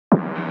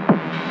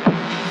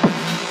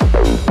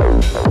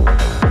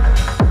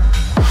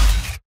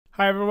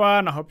Hi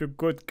everyone, I hope you're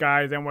good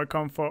guys and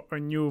welcome for a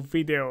new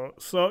video.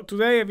 So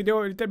today a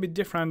video a little bit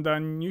different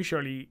than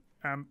usually.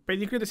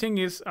 Basically the thing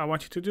is I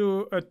want you to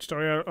do a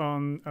tutorial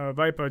on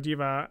Viper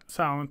Diva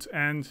sound,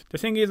 and the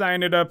thing is I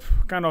ended up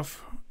kind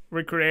of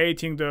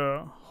recreating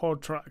the whole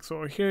track.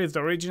 So here is the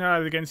original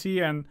as you can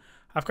see, and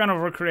I've kind of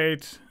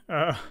recreated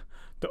the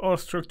whole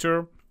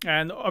structure.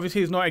 And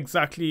obviously it's not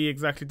exactly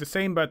the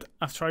same, but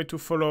I've tried to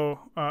follow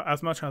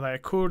as much as I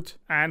could.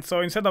 And so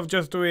instead of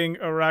just doing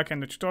a rack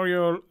and a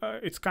tutorial,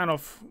 it's kind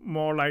of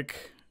more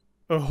like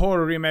a whole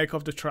remake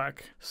of the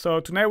track. So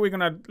tonight we're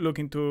gonna look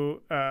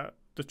into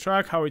the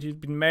track, how it has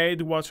been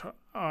made, what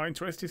are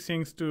interesting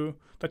things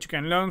that you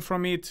can learn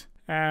from it,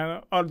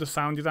 and all the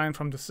sound design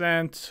from the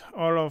synth,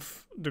 all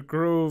of the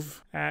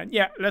groove. And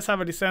yeah, let's have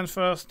a listen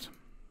first.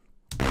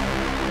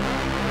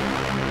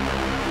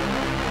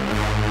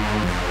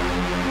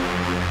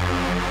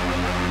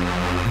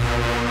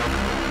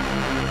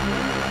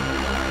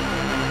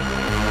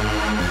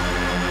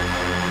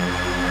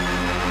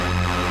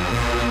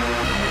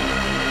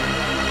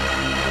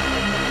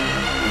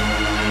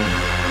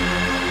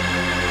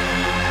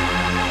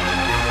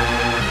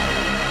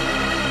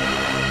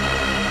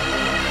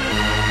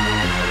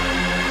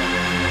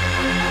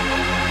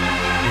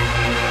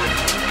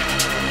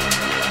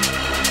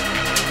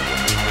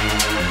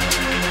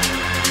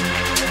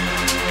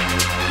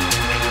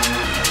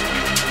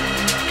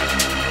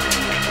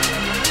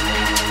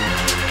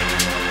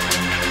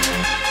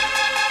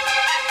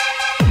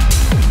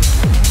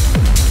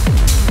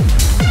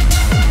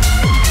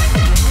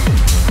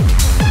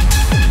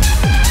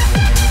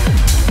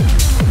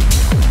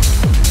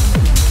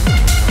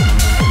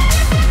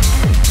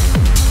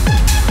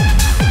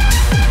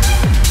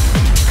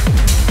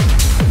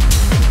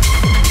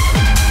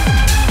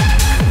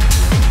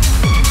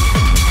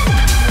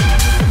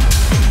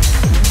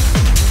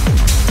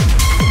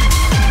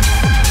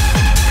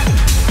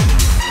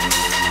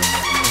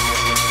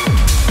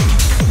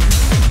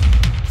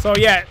 So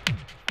yeah,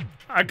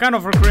 I kind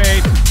of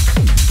recreate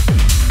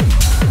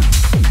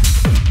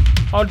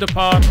all the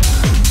parts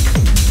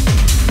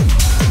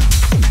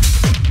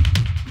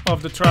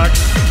of the track.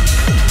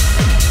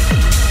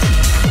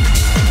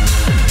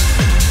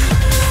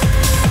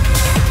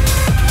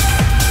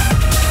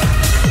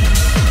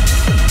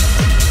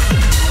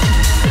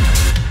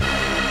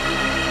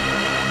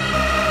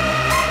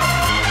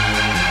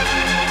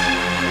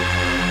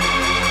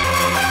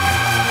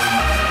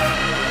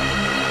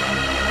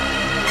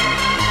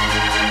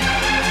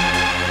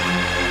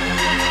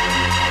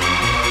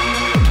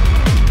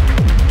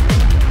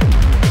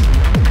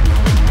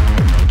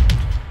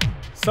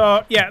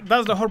 So yeah,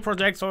 that's the whole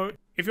project. So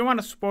if you want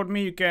to support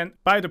me, you can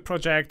buy the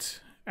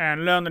project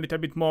and learn a little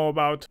bit more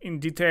about in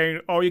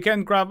detail, or you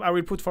can grab, I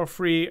will put for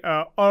free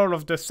all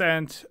of the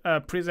synth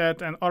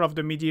preset and all of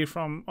the MIDI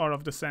from all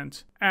of the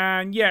synth.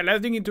 And yeah,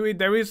 let's dig into it.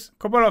 There is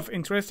a couple of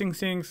interesting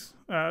things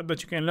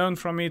that you can learn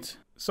from it.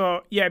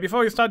 So yeah,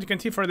 before you start, you can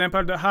see, for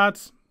example, the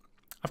hats.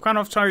 I've kind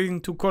of trying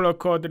to color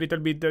code a little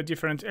bit the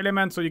different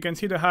elements. So you can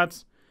see the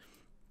hats.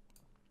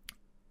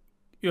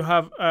 You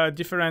have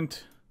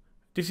different.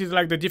 This is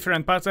like the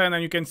different pattern,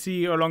 and you can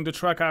see along the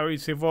track how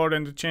it's evolved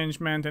and the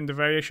changement and the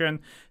variation.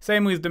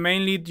 Same with the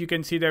main lead, you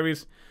can see there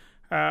is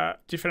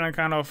different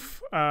kind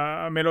of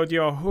melody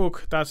or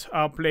hook that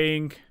are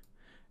playing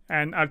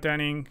and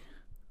alternating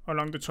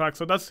along the track.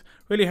 So that's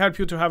really help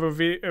you to have a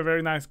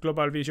very nice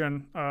global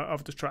vision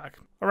of the track.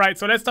 All right,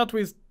 so let's start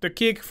with the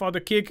kick. For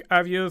the kick,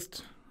 I've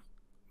used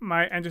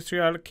my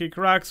industrial kick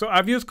rack. So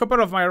I've used a couple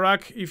of my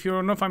rack. If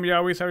you're not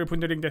familiar with, I will put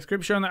the link in the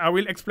description. I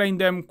will explain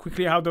them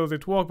quickly, how does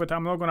it work, but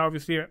I'm not gonna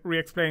obviously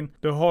re-explain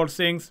the whole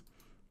things.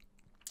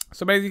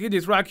 So basically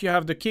this rack, you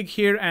have the kick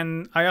here,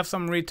 and I have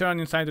some return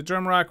inside the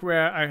drum rack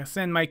where I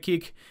send my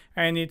kick,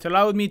 and it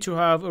allowed me to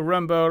have a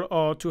rumble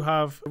or to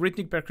have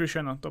rhythmic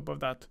percussion on top of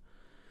that.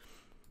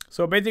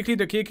 So basically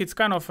the kick, it's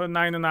kind of a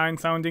 909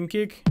 sounding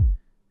kick.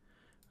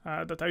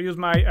 That I use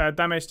my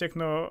Damage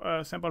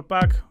Techno sample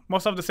pack.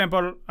 Most of the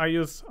sample I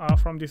use are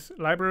from this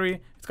library.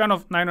 It's kind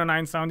of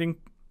 909 sounding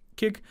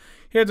kick.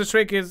 Here the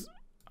trick is,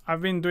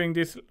 I've been doing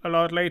this a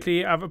lot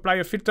lately. I've applied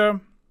a filter.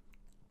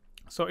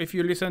 So if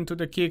you listen to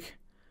the kick,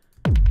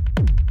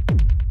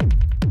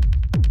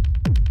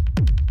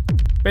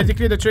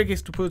 basically the trick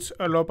is to put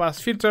a low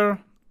pass filter,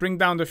 bring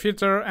down the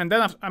filter, and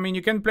then I mean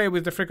you can play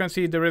with the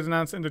frequency, the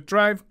resonance, and the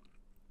drive.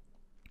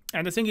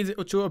 And the thing is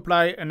to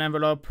apply an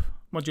envelope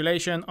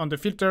modulation on the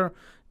filter.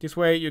 This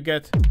way you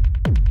get,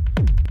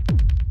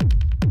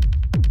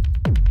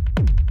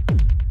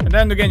 and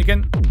then again you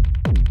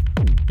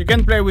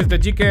can play with the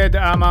decay,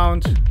 the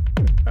amount,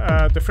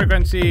 the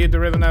frequency, the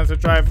resonance, the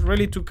drive,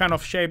 really to kind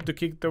of shape the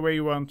kick the way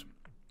you want.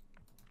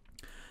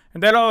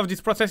 And then all of this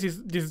process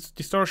is this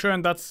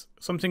distortion. That's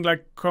something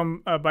like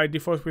come by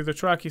default with the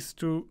track, is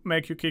to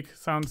make your kick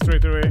sound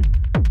straight away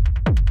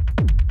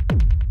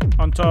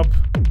on top.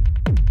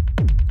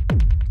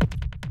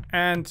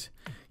 And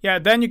yeah,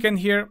 then you can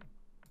hear,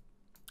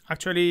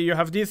 actually you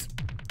have this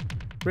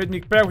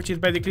rhythmic perc, which is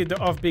basically the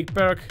off-beat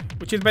perc,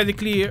 which is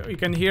basically, you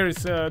can hear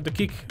is the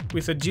kick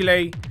with a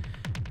delay,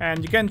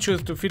 and you can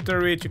choose to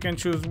filter it. You can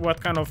choose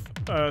what kind of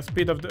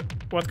speed of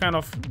what kind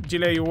of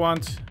delay you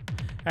want,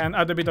 and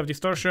add a bit of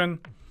distortion.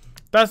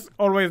 That's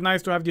always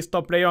nice to have this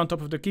top layer on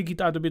top of the kick.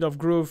 It adds a bit of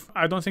groove.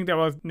 I don't think there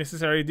was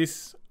necessarily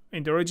this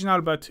in the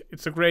original, but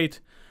it's a great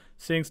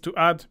thing to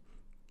add.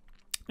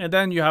 And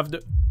then you have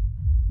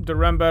the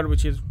rumble,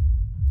 which is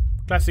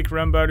classic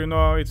rumble. You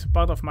know, it's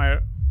part of my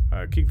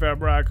kick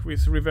verb rack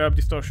with reverb,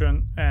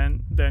 distortion,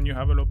 and then you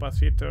have a low pass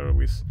filter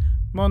with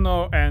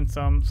mono and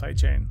some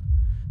sidechain.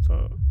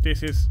 So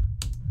this is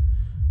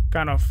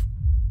kind of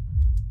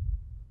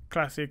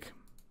classic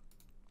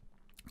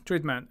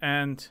treatment.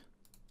 And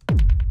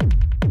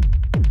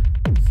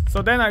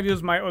so then I've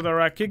used my other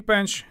rack, kick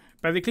bench.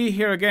 Basically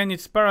here again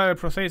it's parallel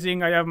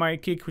processing. I have my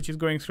kick which is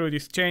going through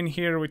this chain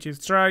here, which is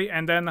dry,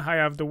 and then I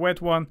have the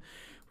wet one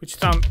which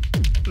sounds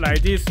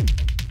like this.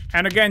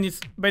 And again, it's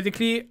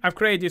basically, I've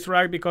created this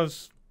rack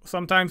because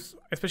sometimes,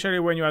 especially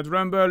when you add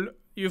rumble,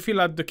 you feel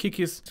that the kick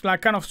is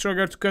like kind of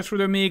struggle to cut through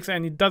the mix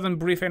and it doesn't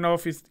breathe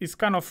enough. It's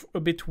kind of a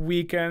bit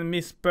weak and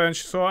miss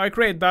punch. So I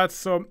create that.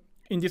 So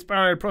in this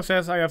parallel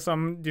process, I have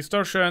some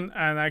distortion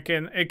and I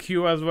can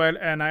EQ as well.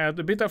 And I add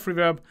a bit of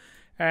reverb,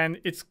 and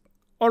it's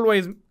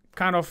always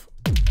kind of,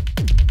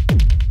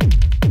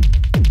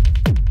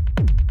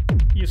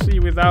 you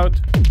see,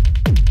 without.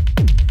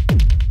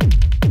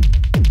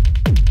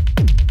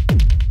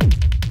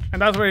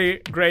 And that's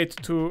really great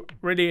to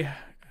really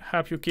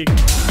help you kick.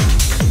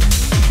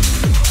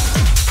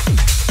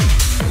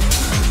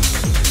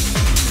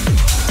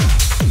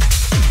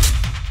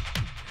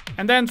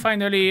 And then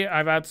finally,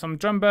 I've had some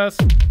drum bass.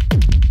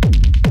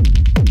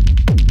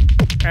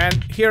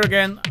 And here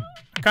again,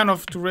 kind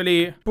of to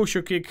really push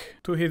your kick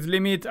to his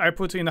limit, I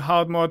put in a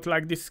hard mode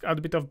like this, add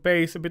a bit of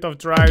bass, a bit of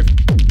drive.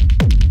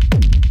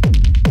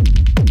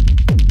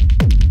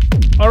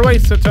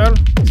 Always subtle,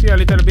 see a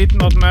little bit,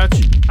 not much,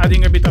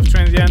 adding a bit of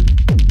transient.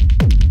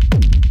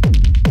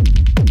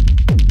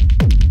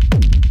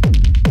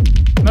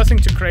 Nothing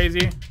too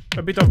crazy,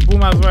 a bit of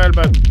boom as well,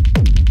 but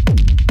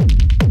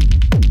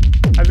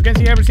as you can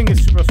see, everything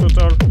is super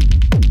subtle.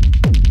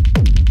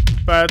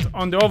 But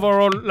on the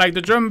overall, like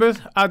the drum bass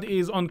add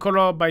is on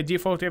color by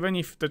default, even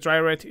if the dry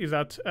rate is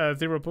at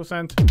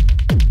 0%.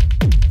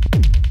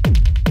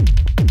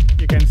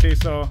 You can see,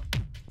 so.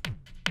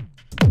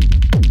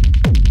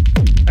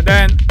 And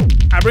then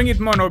I bring it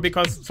mono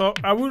because, so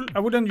I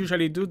wouldn't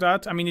usually do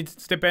that. I mean, it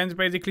depends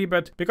basically,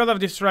 but because of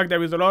this track,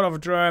 there is a lot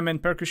of drum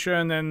and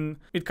percussion, and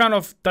it kind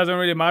of doesn't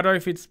really matter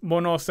if it's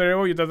mono or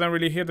stereo. You doesn't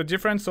really hear the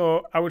difference.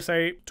 So I would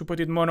say to put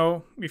it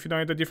mono. If you don't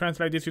hear the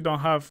difference like this,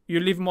 you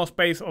leave more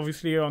space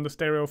obviously on the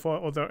stereo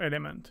for other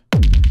element.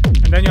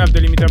 And then you have the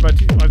limiter, but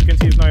as you can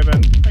see,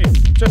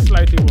 it's just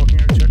slightly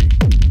working actually.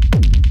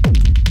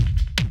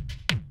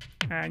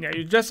 And yeah,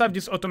 you just have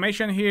this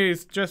automation here.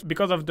 It's just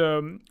because of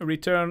the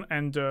return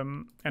and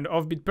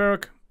offbeat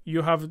perc,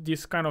 you have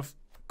this kind of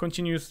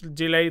continuous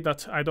delay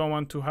that I don't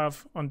want to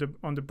have on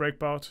the break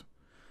part.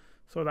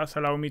 So that's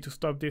allowing me to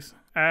stop this.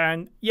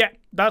 And yeah,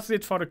 that's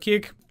it for the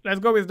kick. Let's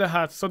go with the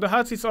hats. So the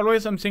hats is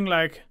always something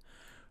like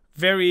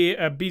very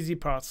busy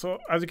part. So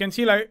as you can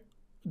see, like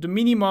the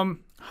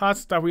minimum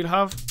hats that we'll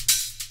have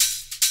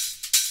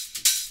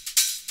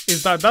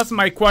is that's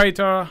my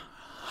quieter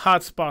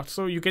hats part.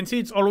 So you can see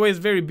it's always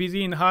very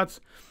busy in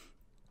hats,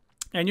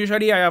 and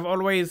usually I have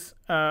always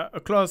a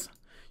cloth.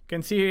 You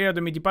can see here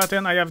the MIDI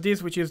pattern. I have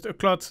this, which is a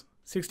cloth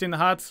 16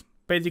 hats,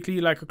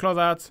 basically like a cloth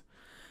hat.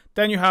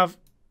 Then you have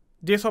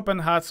this open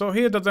hat. So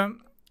here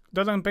doesn't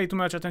pay too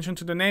much attention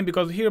to the name,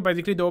 because here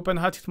basically the open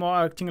hat is more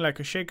acting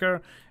like a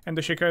shaker, and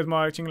the shaker is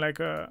more acting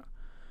like a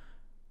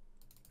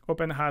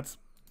open hat.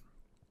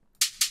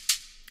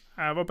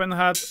 I have open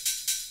hat,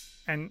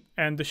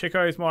 and the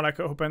shaker is more like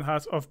an open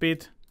hat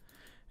offbeat.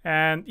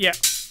 And yeah,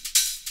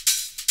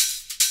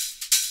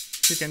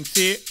 you can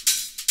see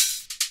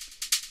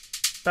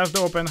that's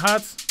the open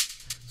hats.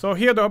 So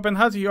here the open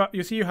hats,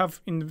 you see you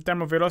have, in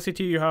terms of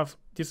velocity, you have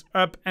this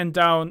up and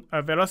down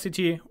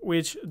velocity,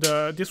 which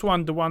the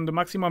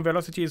maximum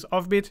velocity is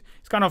offbeat.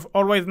 It's kind of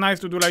always nice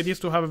to do like this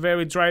to have a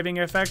very driving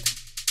effect,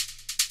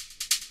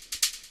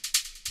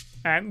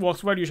 and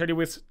works well usually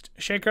with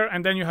shaker.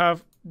 And then you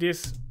have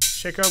this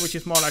shaker, which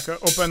is more like an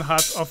open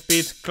hat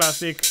offbeat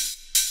classic.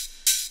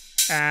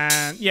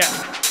 And yeah,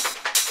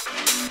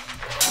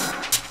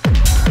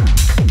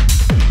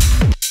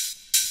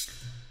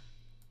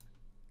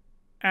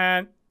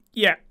 and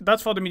yeah,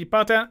 that's for the MIDI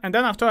pattern. And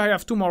then after I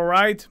have two more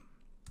ride.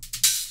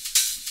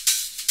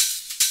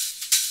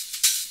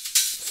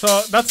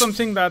 So that's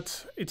something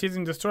that it is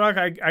in the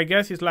track. I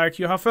guess it's like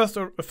you have first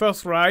a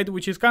first ride,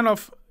 which is kind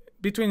of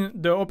between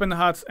the open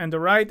hats and the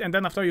ride, and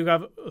then after you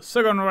have a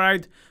second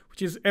ride,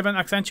 which is even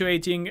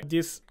accentuating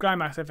this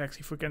climax effects,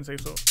 if we can say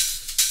so.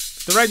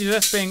 The ride is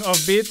just playing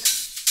offbeat,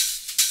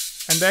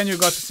 and then you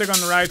got the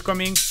second ride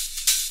coming.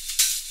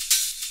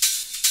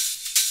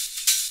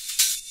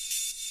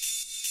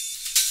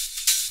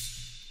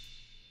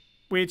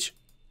 Which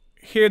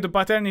here the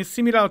pattern is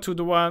similar to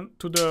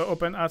the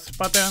open hats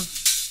pattern.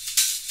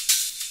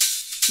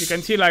 You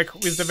can see like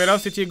with the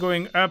velocity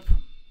going up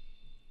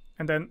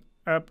and then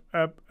up,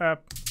 up,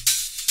 up.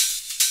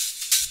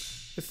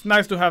 It's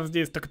nice to have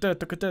this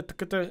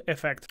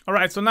effect.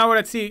 Alright, so now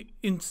let's see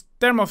in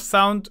terms of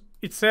sound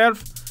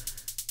itself.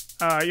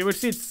 You will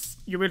see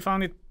you will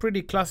find it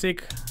pretty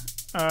classic.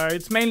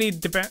 It's mainly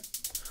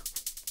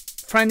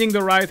finding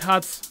the right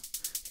hats.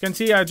 You can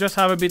see I just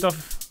have a bit of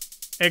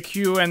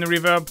EQ and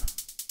reverb.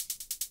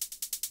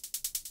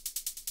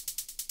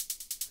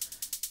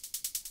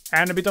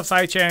 And a bit of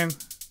sidechain.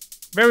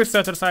 Very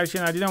subtle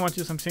sidechain. I didn't want to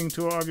do something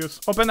too obvious.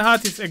 Open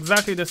hat is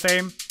exactly the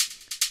same.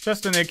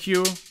 Just an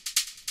EQ.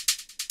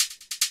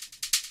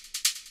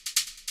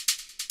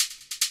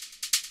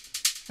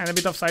 And a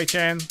bit of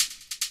sidechain.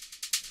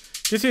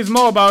 This is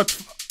more about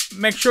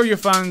make sure you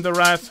find the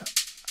right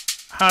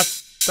hat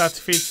that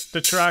fits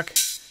the track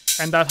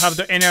and that have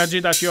the energy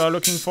that you are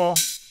looking for.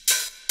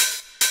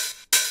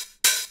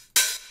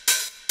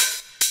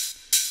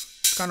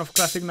 It's kind of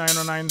classic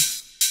 909.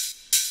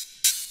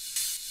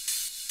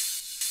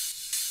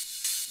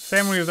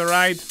 Same with the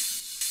ride.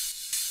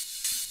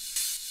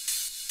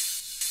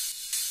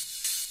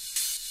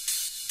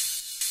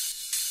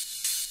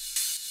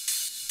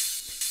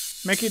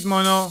 Make it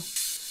mono.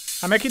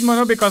 I make it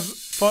mono because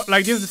for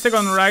like this, the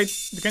second ride,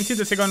 you can see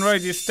the second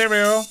ride is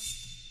stereo.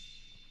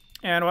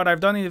 And what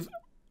I've done is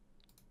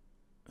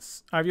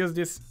I've used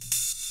this.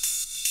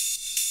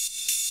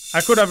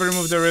 I could have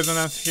removed the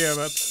resonance here,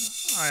 but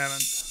I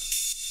haven't.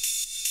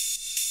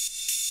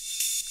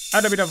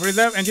 Add a bit of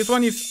reverb, and this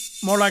one is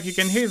more like you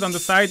can hear it on the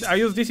side. I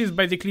use this is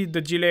basically the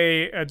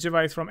delay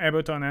device from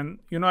Ableton, and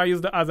you know I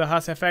use the other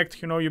hash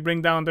effect. You know, you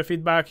bring down the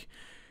feedback,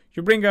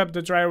 you bring up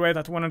the dry rate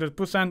at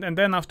 100%, and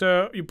then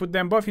after you put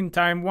them both in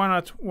time, one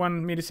at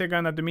 1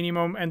 millisecond at the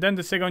minimum, and then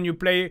the second you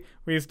play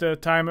with the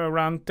time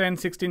around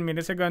 10-16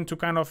 milliseconds to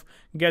kind of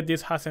get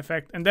this hash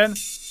effect, and then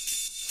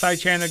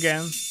sidechain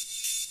again.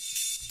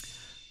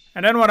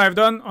 And then what I've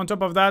done on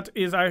top of that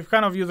is I've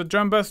kind of used the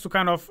drum bus to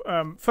kind of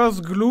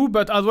first glue,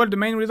 but as well the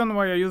main reason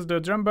why I use the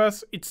drum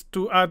bus is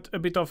to add a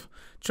bit of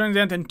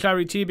transient and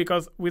clarity,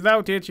 because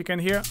without it you can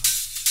hear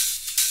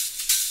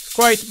it's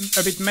quite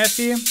a bit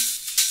messy.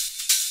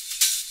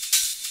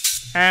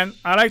 And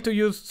I like to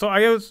use, so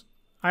I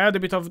add a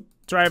bit of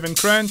drive and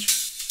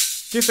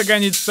crunch. This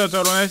again is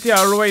subtle. Honestly, I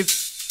always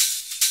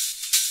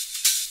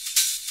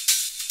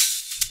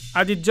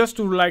add it just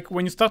to like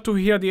when you start to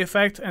hear the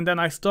effect, and then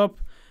I stop.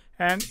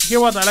 And here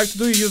what I like to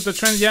do is use the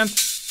transient.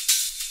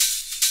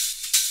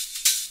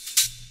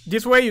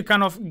 This way you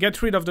kind of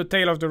get rid of the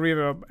tail of the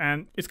reverb,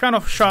 and it's kind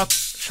of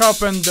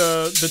sharpen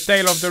the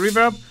tail of the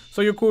reverb.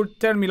 So you could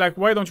tell me like,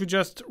 why don't you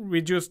just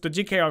reduce the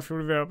decay of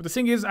your reverb? The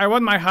thing is, I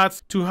want my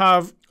hats to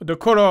have the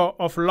color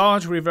of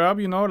large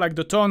reverb, you know, like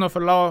the tone of a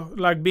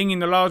like being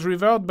in a large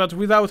reverb, but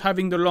without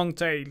having the long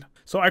tail.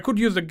 So I could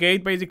use the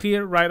gate basically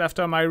right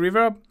after my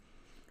reverb,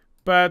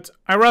 but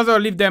I rather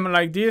leave them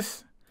like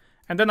this.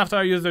 And then after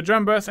I use the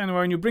drum bus, and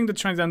when you bring the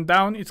transient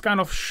down, it's kind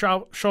of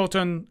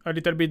shorten a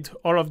little bit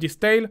all of this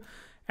tail,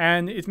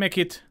 and it make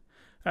it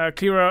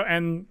clearer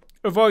and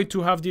avoid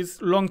to have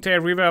this long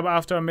tail reverb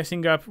after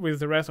messing up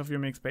with the rest of your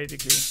mix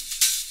basically.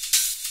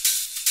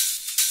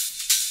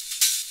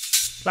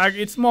 Like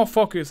it's more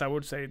focused, I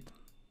would say.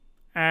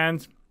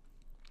 And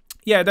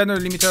yeah, then the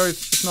limiter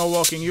is not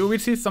working. You will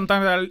see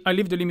sometimes I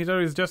leave the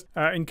limiter is just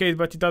in case,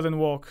 but it doesn't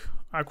work.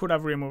 I could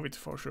have removed it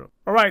for sure.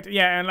 Alright,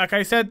 yeah, and like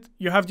I said,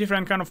 you have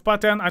different kind of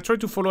pattern. I try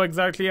to follow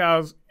exactly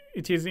as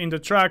it is in the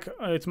track.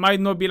 It might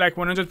not be like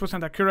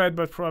 100% accurate,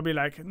 but probably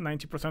like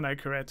 90%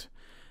 accurate.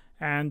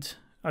 And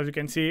as you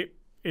can see,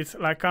 it's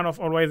like kind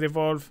of always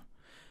evolve.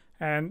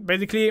 And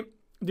basically,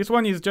 this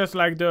one is just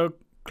like the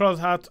close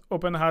hat,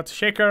 open hat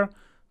shaker.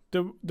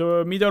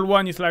 The middle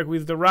one is like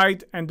with the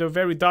ride, and the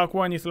very dark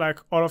one is like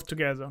all of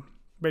together,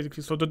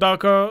 basically. So the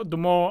darker, the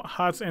more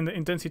hats and the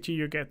intensity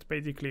you get,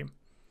 basically.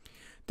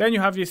 Then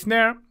you have this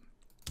snare.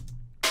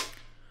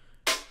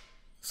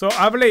 So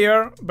I have a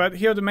layer, but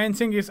here the main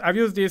thing is I've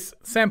used this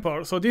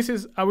sample. So this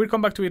is, I will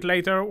come back to it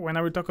later when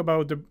I will talk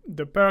about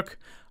the Perc.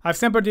 I've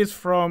sampled this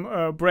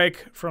from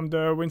Break from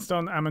the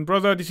Winston Hammond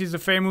brother. This is a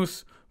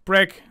famous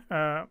Break.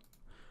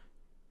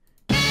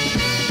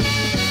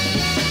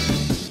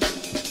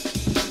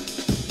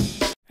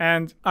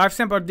 And I've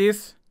sampled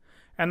this,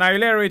 and I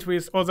layer it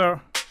with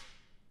other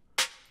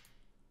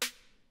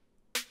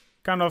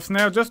kind of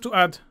snare just to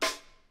add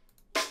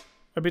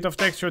a bit of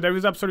texture. There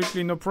is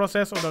absolutely no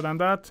process other than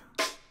that.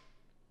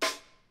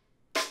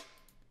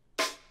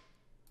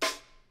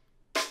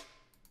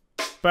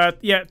 But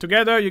yeah,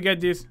 together you get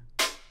this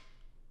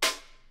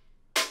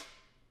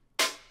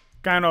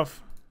kind of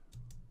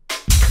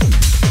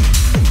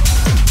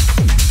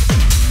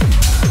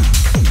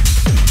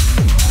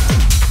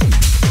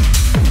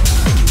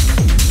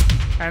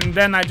and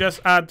then I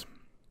just add,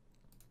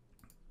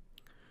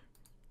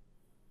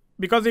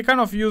 because they kind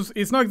of use,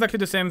 it's not exactly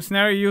the same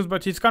snare you use,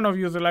 but it's kind of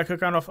used like a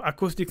kind of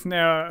acoustic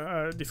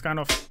snare, this kind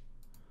of.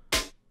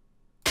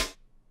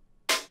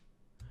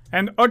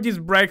 And all this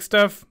break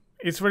stuff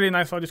is really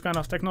nice for this kind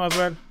of techno as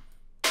well.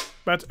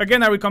 But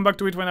again, I will come back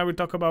to it when I will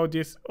talk about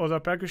this other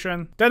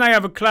percussion. Then I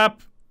have a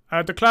clap.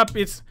 The clap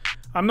is,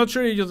 I'm not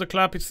sure you use a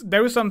clap.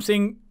 There is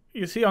something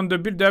you see on the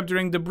build up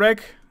during the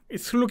break.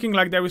 It's looking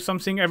like there is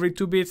something every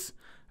 2 beats,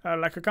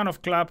 like a kind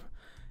of clap.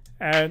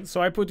 And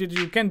so I put it,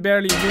 you can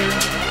barely hear.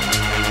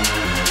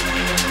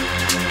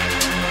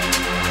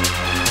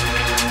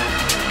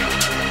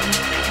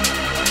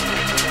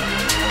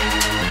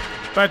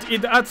 But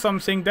it adds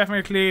something,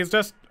 definitely. It's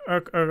just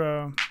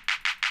a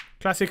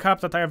classic harp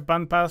that I have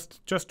band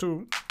passed just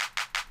to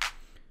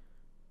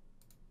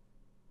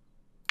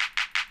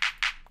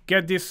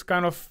get this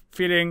kind of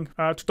feeling,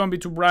 to don't be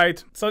too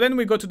bright. So then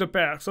we go to the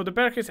Perc. So the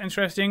Perc is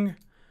interesting.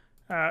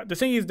 The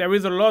thing is, there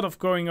is a lot of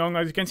going on.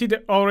 As you can see,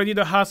 already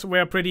the harps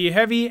were pretty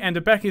heavy, and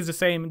the Perc is the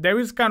same. There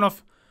is kind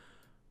of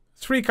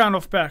 3 kind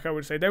of Perc, I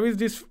would say. There is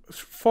this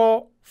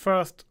 4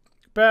 first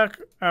Perc,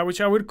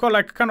 which I would call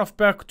like kind of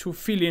Perc to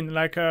fill in,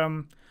 like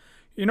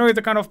you know, it's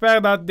the kind of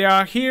Perc that they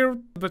are here,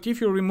 but if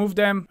you remove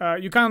them,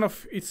 you kind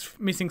of, it's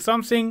missing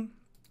something.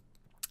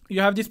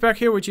 You have this Perc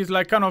here, which is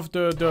like kind of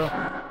the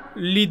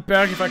lead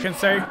Perc, if I can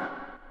say.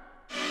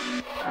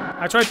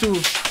 I try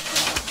to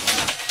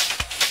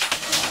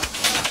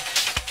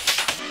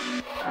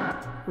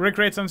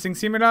recreate something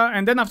similar,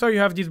 and then after you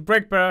have this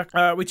Break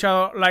Perc, which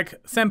are like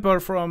sample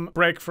from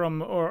Break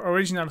from or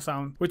original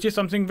sound, which is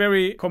something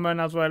very common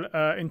as well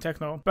in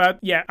techno. But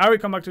yeah, I will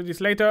come back to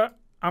this later.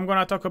 I'm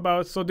gonna talk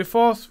about, so the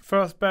first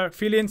Perc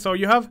fill-in. So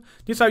you have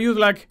this, I use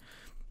like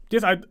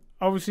this.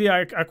 Obviously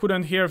I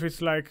couldn't hear if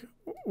it's like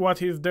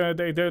what is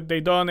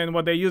they done and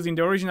what they use in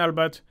the original,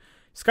 but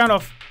it's kind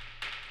of,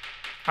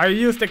 I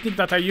use technique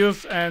that I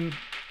use and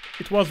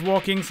it was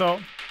working. So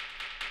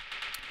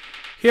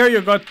here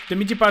you got the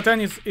MIDI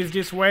pattern is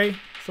this way.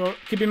 So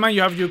keep in mind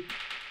you have you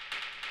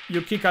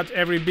kick at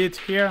every beat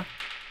here.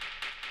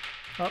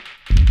 Oh.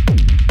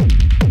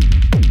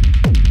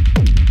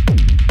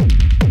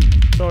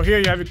 So here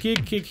you have a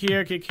kick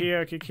here, kick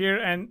here,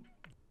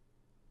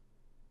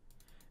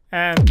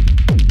 and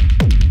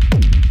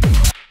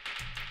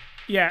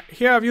yeah,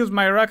 here I've used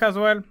my rack as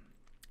well,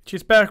 which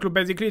is Perc loop.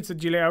 Basically, it's a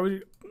delay. I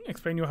will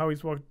explain you how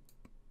it's worked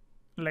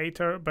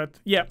later, but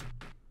yeah,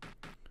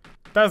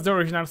 that's the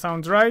original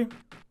sound dry.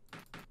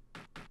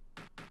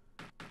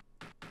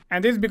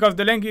 And this is because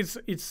the length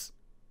is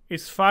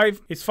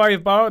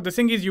 5 bar. The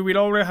thing is, you will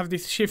already have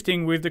this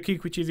shifting with the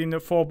kick, which is in the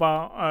 4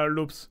 bar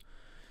loops.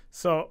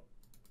 So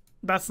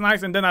that's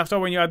nice. And then after,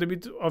 when you add a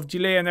bit of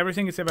delay and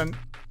everything, it's even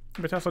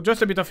better. So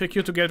just a bit of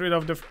EQ to get rid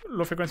of the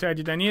low frequency I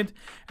didn't need.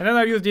 And then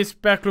I use this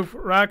Perc loop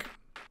rack,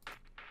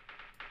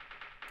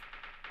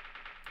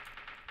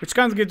 which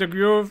can't get the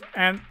groove.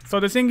 And so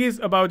the thing is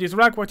about this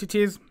rack, what it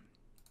is,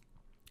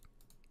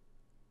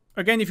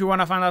 again, if you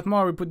want to find out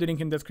more, we put the link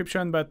in the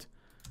description. But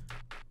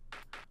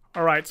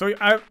all right, so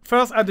I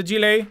first add the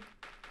delay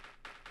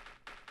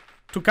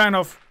to kind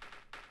of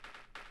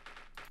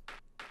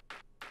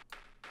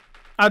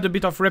add a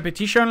bit of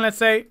repetition, let's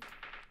say.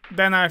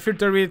 Then I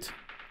filter it.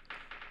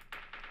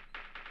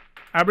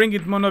 I bring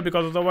it mono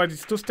because otherwise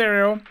it's too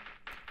stereo.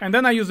 And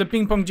then I use the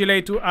ping pong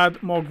delay to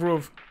add more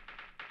groove.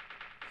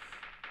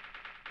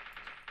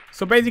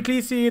 So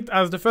basically see it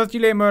as the first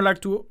delay more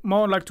like to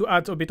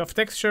add a bit of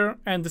texture,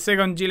 and the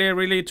second delay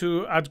really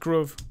to add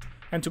groove.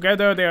 And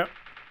together they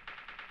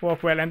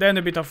work well. And then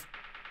a bit of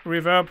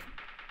reverb.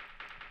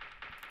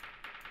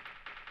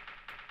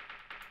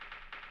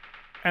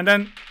 And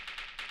then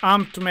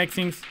amp to make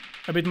things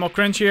a bit more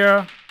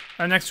crunchier,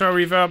 an extra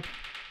reverb,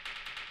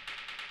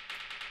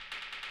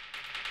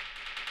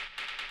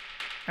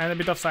 and a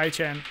bit of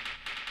sidechain.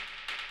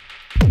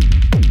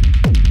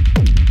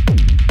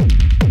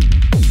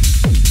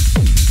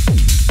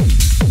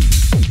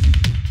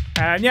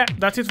 And yeah,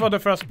 that's it for the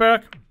first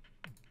Perc.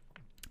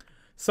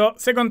 So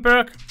second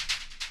Perc.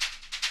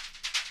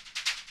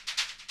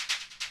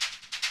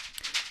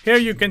 Here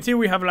you can see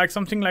we have like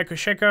something like a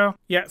shaker.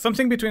 Yeah,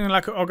 something between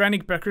like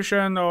organic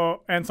percussion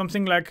and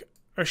something like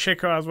a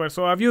shaker as well.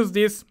 So I've used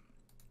this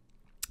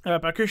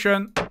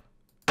percussion.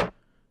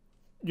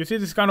 You see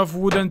this kind of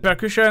wooden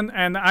percussion,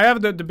 and I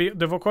have the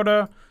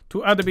vocoder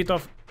to add a bit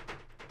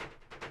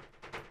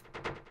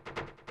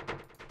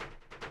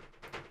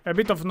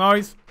of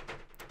noise,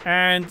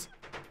 and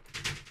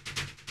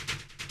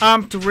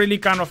amp to really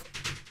kind of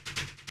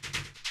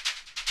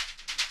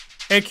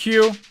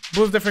EQ,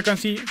 boost the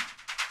frequency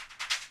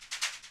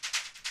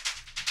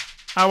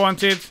I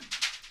want it,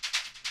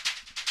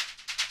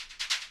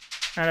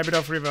 and a bit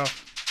of reverb.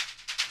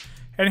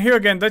 And here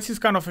again, this is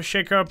kind of a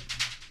shaker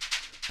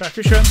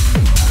percussion.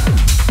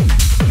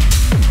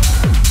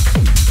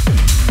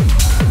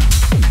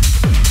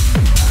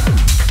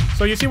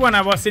 So you see, when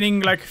I was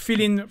saying like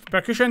fill-in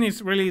percussion,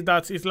 is really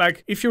that it's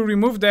like if you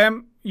remove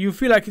them, you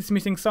feel like it's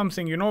missing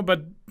something, you know,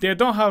 but they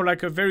don't have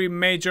like a very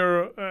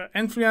major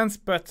influence.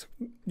 But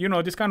you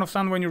know, this kind of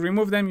sound, when you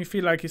remove them, you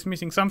feel like it's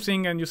missing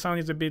something and your sound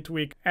is a bit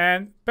weak.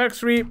 And Perc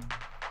 3.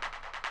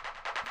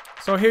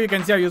 So here you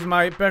can see I use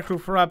my Perc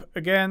loop wrap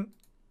again,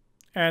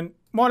 and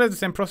more or less the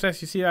same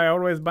process. You see, I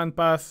always band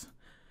pass.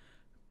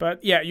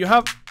 But yeah, you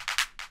have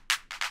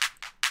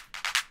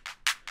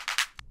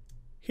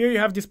here you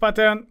have this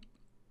pattern.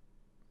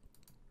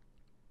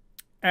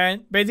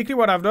 And basically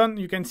what I've done,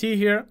 you can see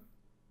here,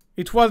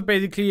 it was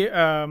basically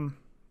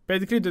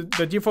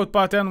the default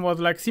pattern was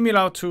like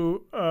similar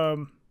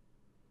to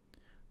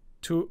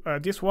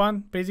this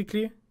one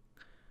basically,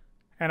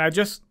 and I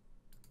just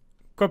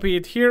copy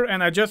it here,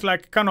 and I just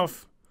like kind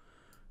of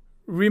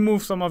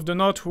remove some of the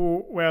notes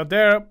who were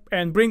there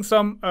and bring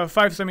some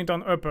 5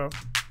 semitone upper,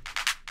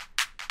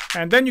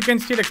 and then you can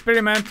still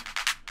experiment.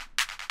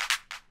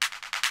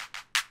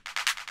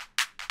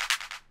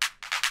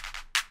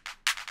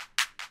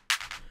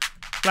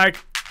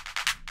 Like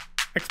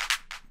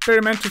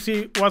experiment to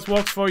see what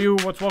works for you,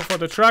 what works for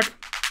the track.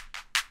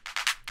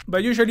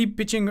 But usually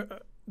pitching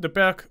the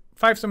Perc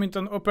 5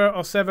 semitone upper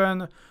or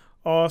 7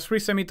 or 3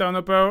 semitone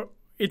upper,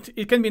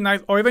 it can be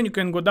nice, or even you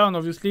can go down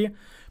obviously,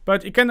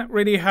 but it can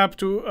really help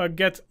to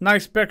get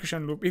nice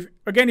percussion loop. If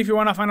you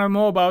want to find out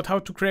more about how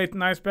to create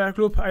nice perc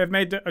loop, I have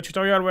made a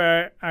tutorial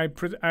where I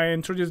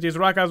introduce this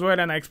rack as well,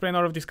 and I explain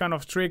all of this kind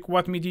of trick,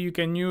 what MIDI you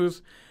can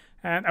use.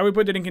 And I will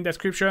put the link in the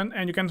description,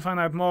 and you can find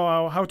out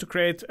more how to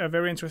create a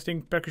very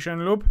interesting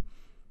percussion loop.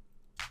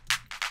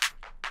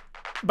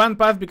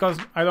 Bandpass, because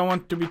I don't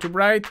want to be too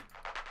bright.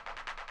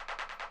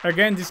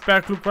 Again, this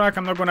perc loop rack,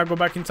 I'm not gonna go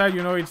back inside,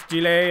 you know, it's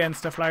delay and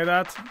stuff like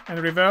that, and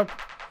reverb.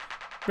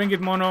 Bring it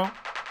mono.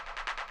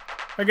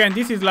 Again,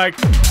 this is like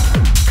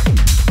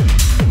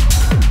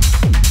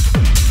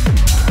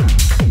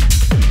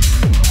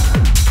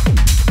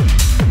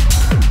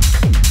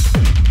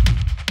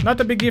not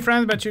a big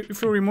difference, but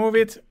if you remove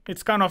it,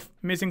 it's kind of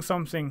missing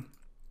something.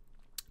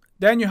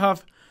 Then you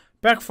have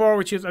Perc 4,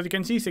 which is, as you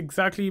can see, it's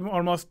exactly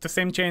almost the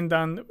same chain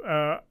done,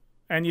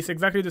 and it's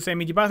exactly the same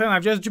MIDI pattern.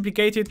 I've just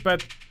duplicated,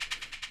 but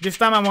this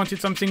time I wanted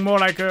something more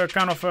like a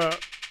kind of a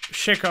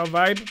shaker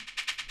vibe.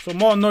 So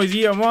more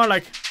noisy, or more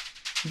like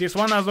this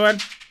one as well.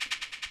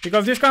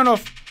 Because this kind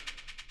of,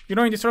 you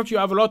know, in this rock you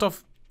have a lot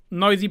of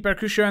noisy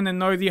percussion and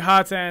noisy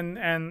hats,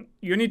 and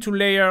you need to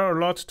layer a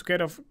lot to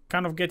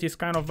kind of get this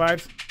kind of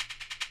vibes.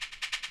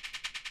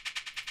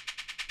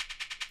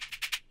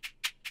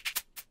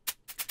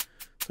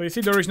 So you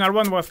see the original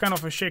one was kind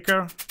of a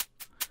shaker,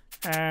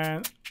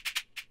 and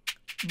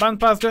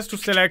bandpass just to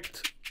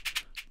select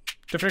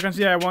the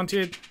frequency I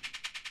wanted.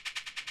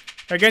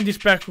 Again, this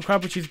perc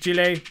hookup, which is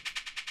delay,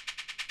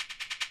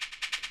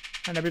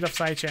 and a bit of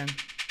sidechain.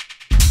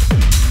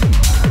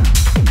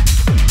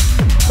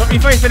 So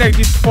if I select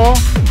this 4,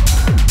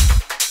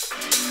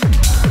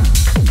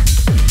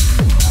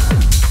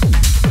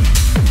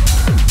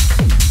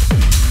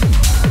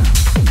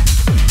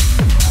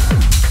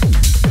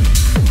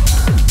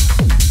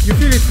 you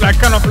feel it's like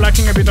kind of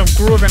lacking a bit of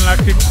groove and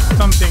lacking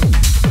something.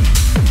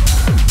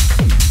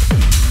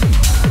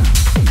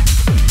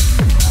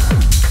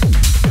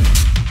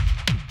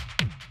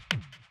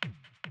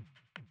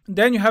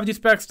 Then you have this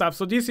Perc Stab.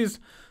 So this is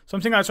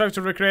something I tried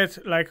to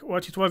recreate like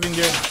what it was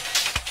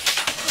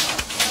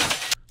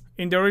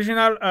in the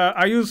original.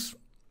 I use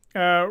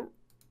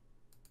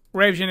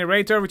Rave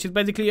Generator, which is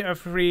basically a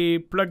free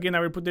plugin.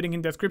 I will put the link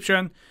in the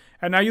description.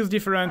 And I use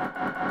different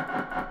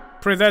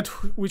preset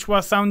which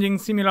was sounding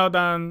similar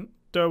than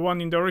the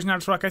one in the original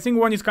track. I think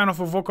one is kind of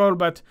a vocal,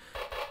 but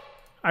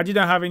I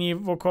didn't have any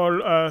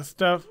vocal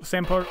stuff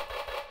sample.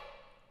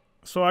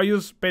 So I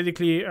use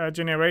basically a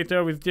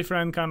generator with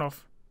different kind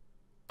of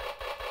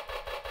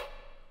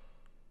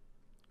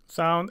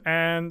sound,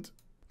 and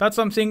that's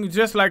something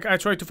just like I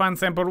tried to find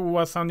sample who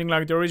was sounding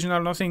like the original,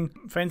 nothing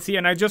fancy,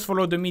 and I just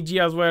followed the MIDI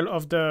as well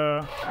of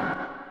the.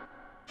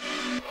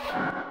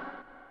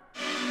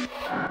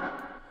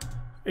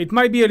 It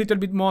might be a little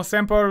bit more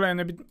sample and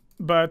a bit,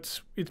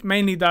 but it's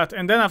mainly that.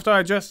 And then after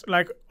I just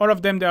like all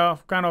of them, they are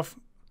kind of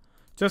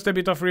just a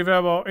bit of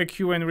reverb or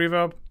EQ and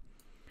reverb.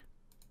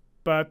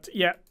 But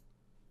yeah.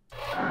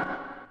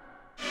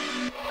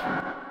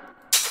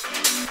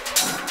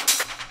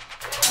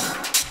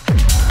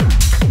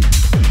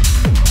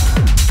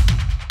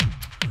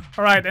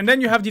 Alright, and then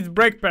you have this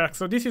break perc.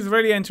 So this is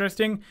really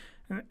interesting,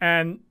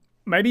 and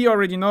maybe you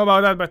already know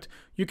about that, but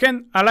you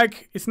can,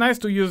 it's nice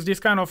to use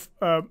this kind of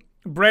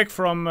break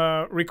from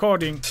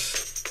recording.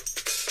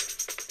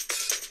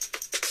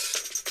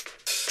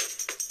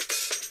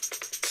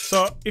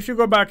 So if you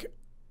go back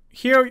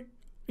here,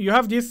 you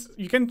have this,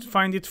 you can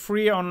find it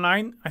free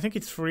online. I think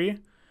it's free,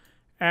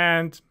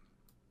 and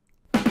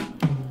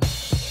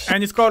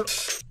it's called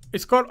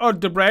All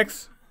the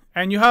Breaks,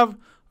 and you have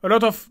a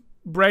lot of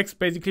breaks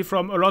basically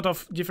from a lot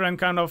of different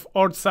kind of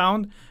old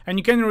sound, and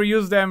you can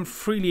reuse them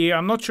freely.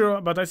 I'm not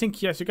sure, but I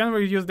think yes, you can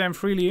reuse them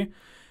freely.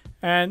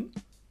 And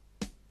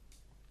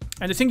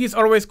the thing is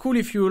always cool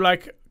if you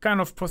like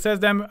kind of process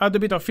them, add a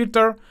bit of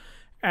filter.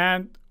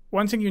 And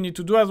one thing you need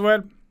to do as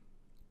well,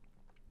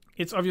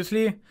 it's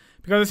obviously,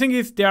 because the thing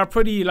is they are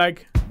pretty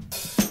like,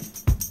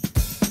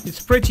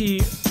 it's pretty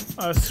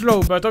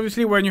slow, but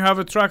obviously when you have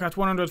a track at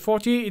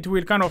 140, it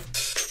will kind of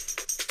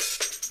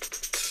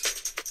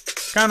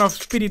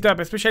speed it up,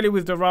 especially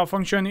with the raw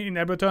function in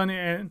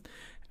Ableton.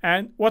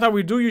 And what I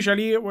will do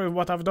usually, with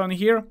what I've done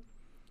here,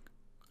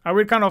 I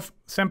will kind of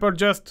sample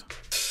just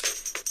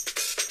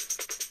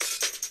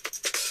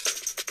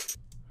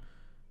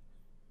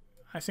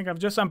I think I've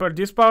just sampled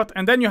this part,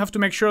 and then you have to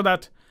make sure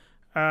that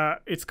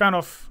it's kind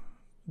of,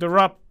 the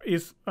wrap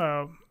is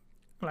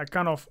like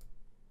kind of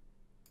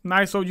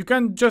nice. So you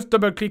can just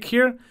double click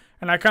here,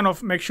 and I kind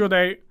of make sure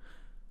they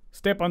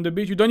step on the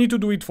beat. You don't need to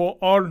do it for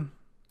all.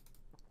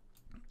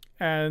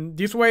 And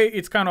this way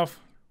it's kind of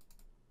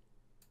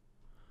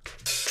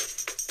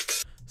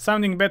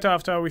sounding better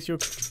after with your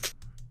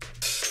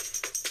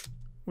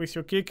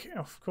kick.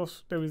 Of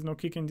course, there is no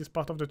kick in this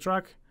part of the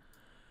track.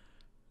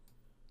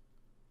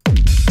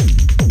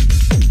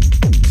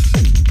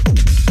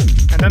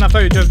 And then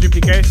after you just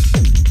duplicate.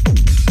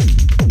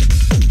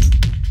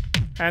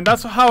 And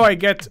that's how I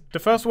get the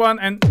first one.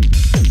 And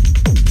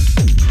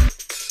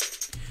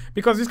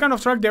because this kind of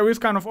track, there is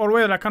kind of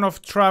always like kind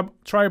of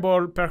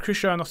tribal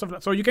percussion or stuff like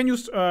that. So you can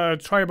use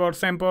tribal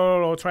sample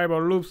or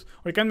tribal loops,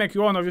 or you can make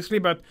your own, obviously,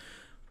 but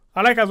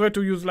I like as well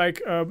to use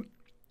like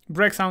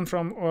break sound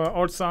from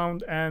old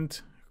sound, and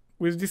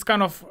with this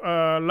kind of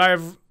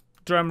live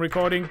drum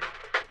recording.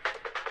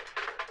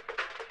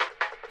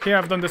 Here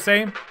I've done the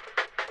same,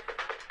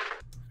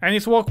 and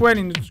it's worked well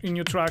in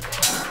your track.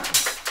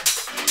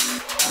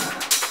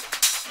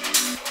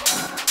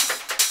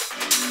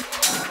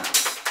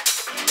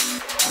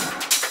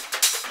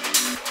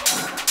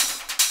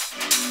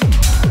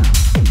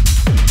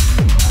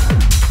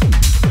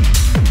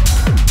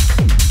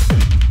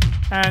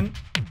 And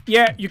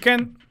yeah, you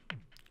can,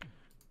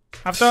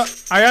 after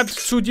I had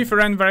 2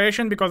 different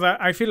variations because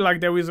I feel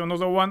like there is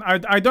another one.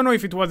 I don't know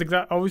if it was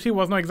obviously it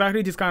was not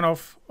exactly this kind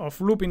of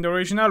loop in the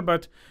original,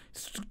 but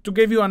to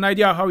give you an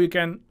idea how you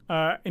can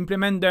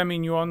implement them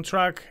in your own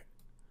track.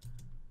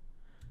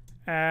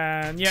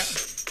 And yeah.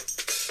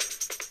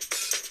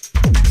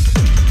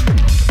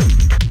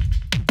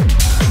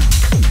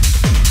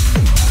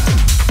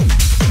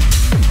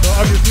 So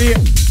obviously,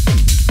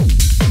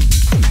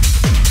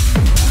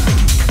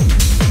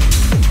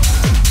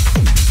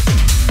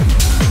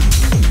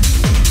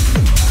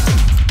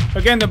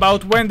 again,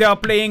 about when they are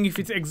playing, if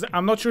it's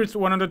I'm not sure it's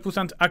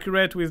 100%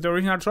 accurate with the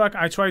original track.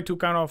 I try to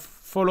kind of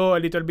follow a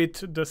little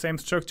bit the same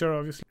structure,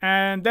 obviously.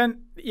 And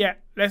then, yeah,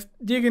 let's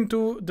dig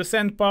into the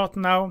synth part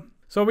now.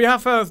 So we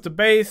have first the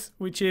bass,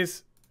 which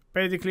is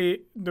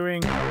basically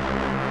doing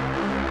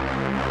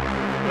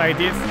like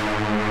this.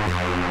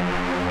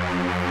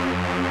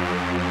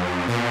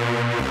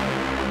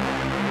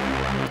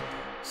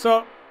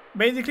 So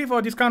basically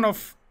for this kind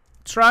of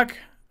track,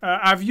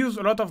 I've used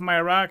a lot of my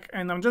rack,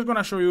 and I'm just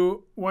gonna show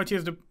you what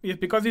is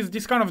because it's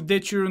this kind of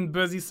detuned,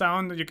 buzzy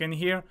sound that you can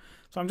hear.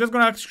 So I'm just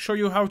gonna show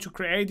you how to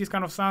create this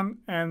kind of sound,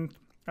 and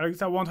at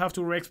least I won't have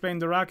to re-explain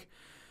the rack.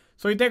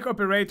 So you take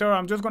operator.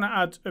 I'm just gonna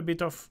add a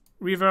bit of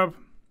reverb,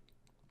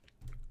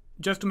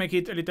 just to make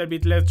it a little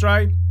bit less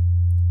dry.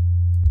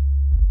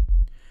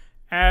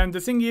 And the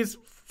thing is,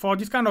 for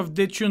this kind of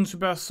detuned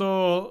super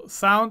saw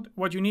sound,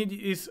 what you need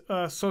is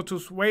a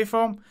sawtooth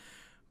waveform.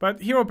 But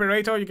here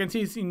operator, you can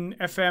see it's in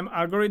FM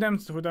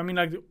algorithms. So that means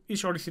like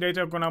each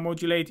oscillator gonna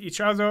modulate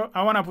each other.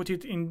 I wanna put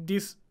it in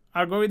this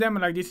algorithm,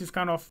 like this is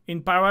kind of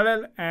in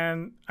parallel,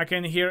 and I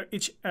can hear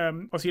each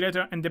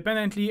oscillator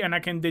independently, and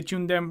I can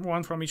detune them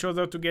one from each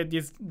other to get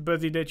this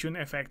buzzy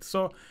detune effect.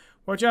 So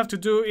what you have to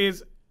do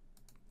is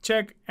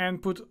check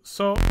and put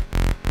saw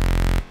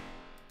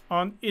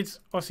on each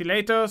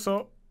oscillator.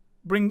 So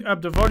bring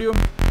up the volume.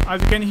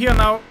 As you can hear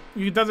now,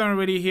 you doesn't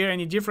really hear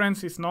any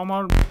difference. It's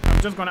normal.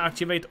 I'm just gonna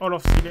activate all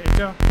of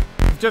oscillator.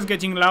 It's just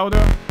getting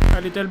louder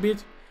a little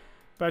bit,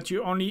 but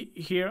you only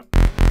hear.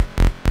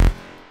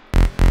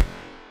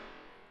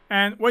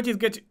 And when it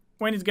gets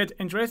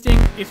interesting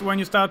is when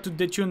you start to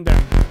detune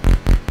them.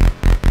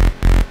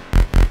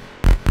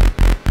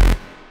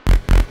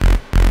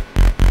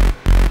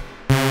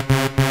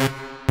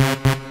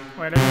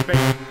 Well, let me play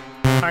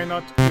high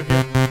note. You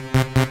hear.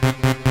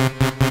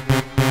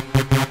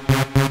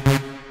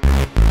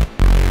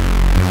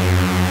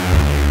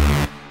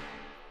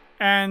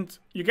 And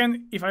you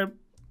can, if I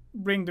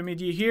bring the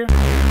MIDI here,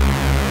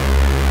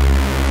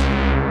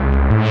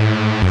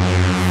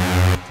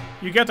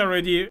 you get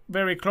already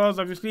very close,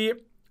 obviously.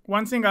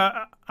 One thing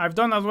I've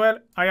done as well,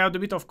 I add a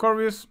bit of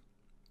chorus.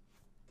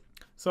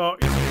 So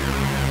it's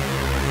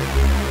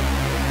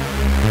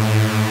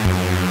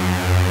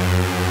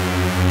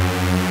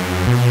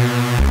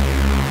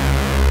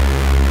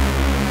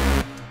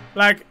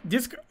like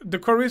this, the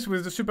chorus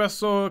with the super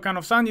saw kind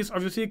of sound is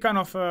obviously kind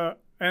of an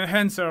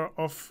enhancer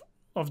of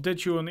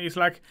detune. It's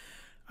like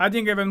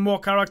adding even more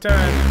character.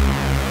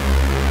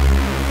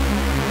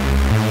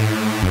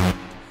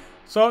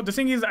 So the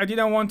thing is, I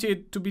didn't want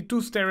it to be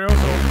too stereo, so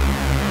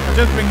I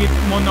just bring it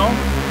mono,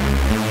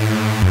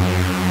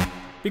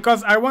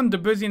 because I want the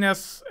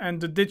buzziness and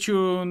the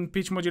detune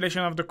pitch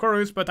modulation of the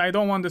chorus, but I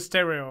don't want the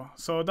stereo.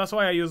 So that's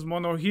why I use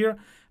mono here.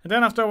 And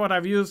then after what I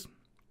used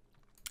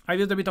a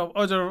bit of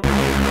other.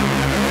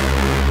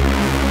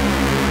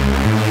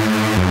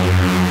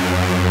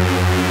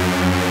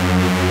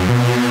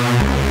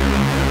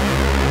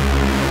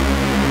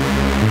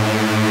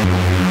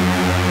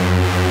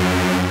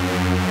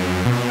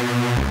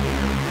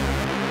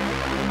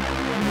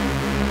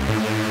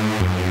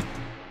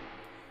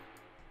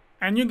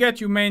 And and you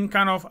get your main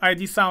kind of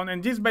ID sound.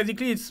 And this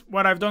basically is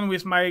what I've done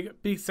with my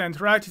Perc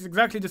Stab rack. It's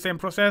exactly the same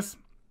process.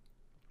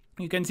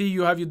 You can see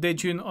you have your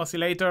detune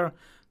oscillator.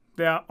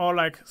 They are all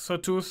like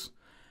sawtooth,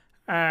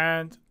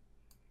 and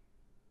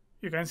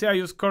you can see I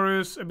use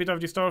chorus, a bit of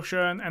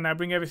distortion, and I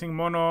bring everything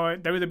mono.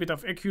 There is a bit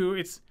of EQ.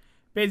 It's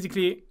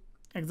basically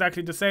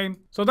exactly the same.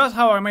 So that's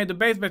how I made the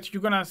bass, but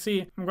you're gonna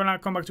see, I'm gonna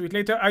come back to it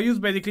later. I use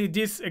basically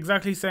this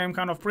exactly same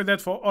kind of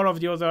preset for all of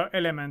the other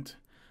elements.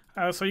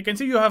 So you can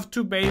see you have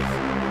two bass.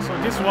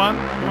 So this one,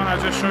 the one I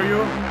just show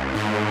you.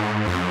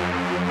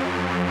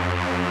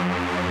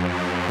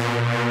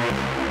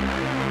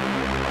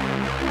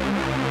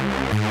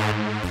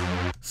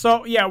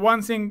 So yeah,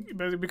 one thing,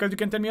 because you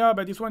can tell me, oh,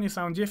 but this one you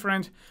sound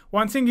different.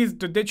 One thing is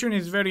the detune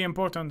is very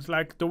important.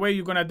 Like the way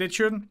you're gonna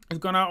detune is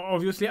gonna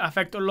obviously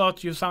affect a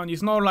lot your sound.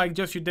 It's not like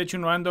just you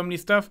detune randomly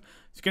stuff.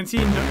 As you can see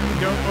in the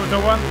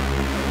other one,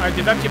 I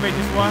deactivate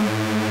this one.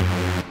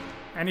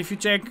 And if you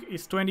check,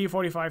 it's 20,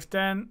 45,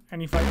 10.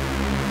 And if I...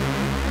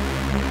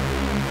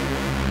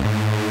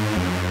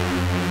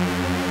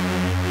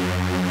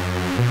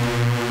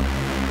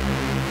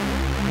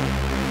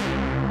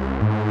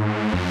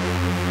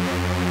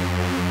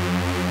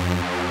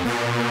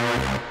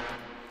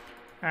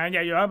 And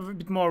yeah, you have a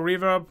bit more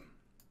reverb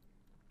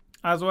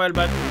as well,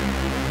 but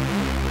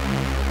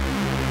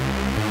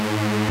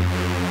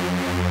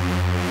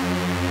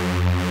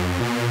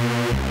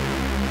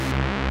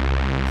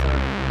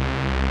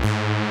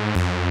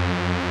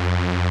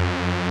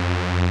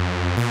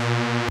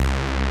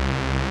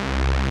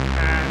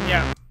and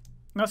yeah,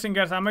 nothing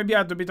else. I maybe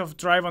add a bit of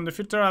drive on the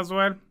filter as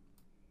well,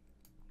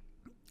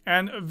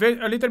 and a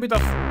little bit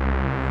of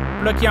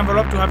plucky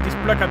envelope to have this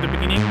pluck at the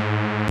beginning.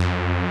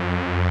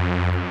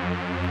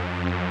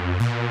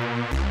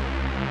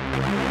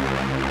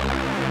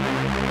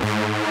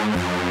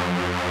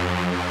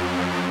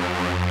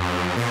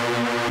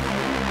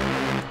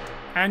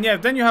 And yeah,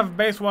 then you have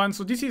bass one,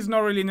 so this is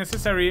not really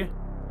necessary.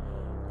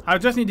 I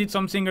just needed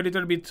something a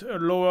little bit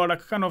lower,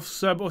 like kind of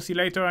sub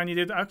oscillator. I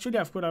needed, actually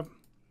I could have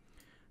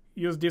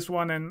used this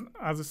one and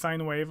as a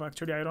sine wave.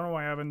 Actually, I don't know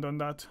why I haven't done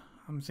that.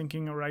 I'm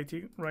thinking right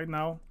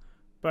now,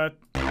 but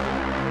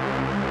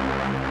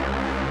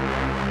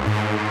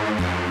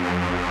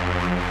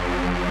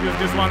use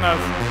this one as,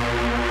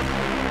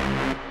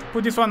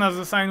 put this one as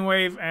a sine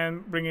wave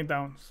and bring it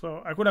down.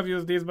 So I could have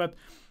used this, but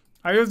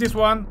I use this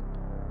one.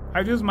 I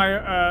use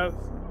my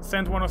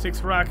Cent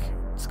 106 rack.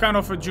 It's kind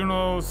of a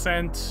Juno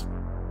Cent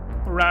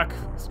rack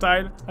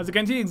style. As you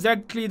can see,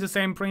 exactly the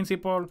same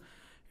principle.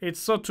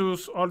 It's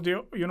sawtooth. All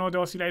the, you know, the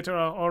oscillator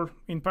are all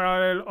in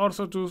parallel, all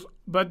sawtooth,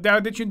 but they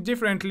are detuned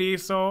differently.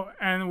 So,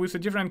 and with a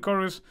different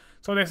chorus,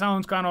 so they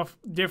sound kind of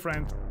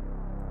different.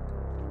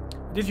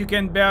 This you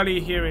can barely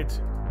hear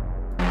it.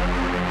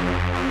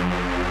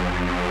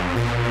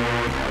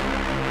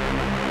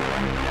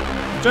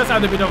 Just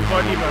add a bit of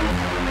body, but.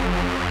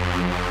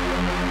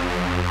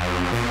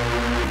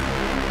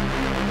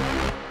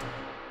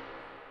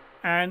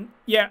 And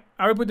yeah,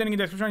 I will put the link in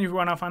the description if you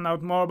want to find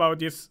out more about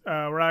this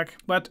rack.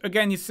 But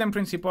again, it's the same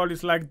principle.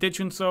 It's like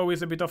detune saw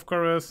with a bit of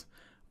chorus,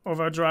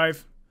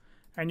 overdrive,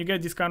 and you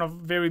get this kind of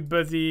very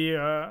buzzy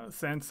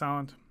synth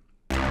sound.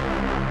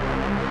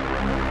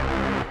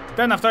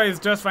 Then after, it's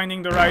just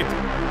finding the right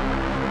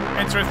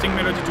interesting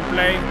melody to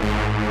play.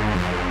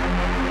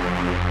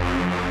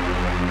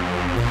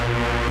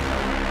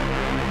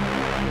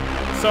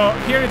 So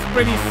here it's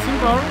pretty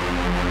simple,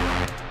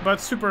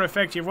 but super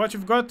effective. What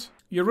you've got,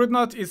 your root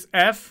note is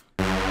F.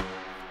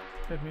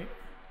 Let me.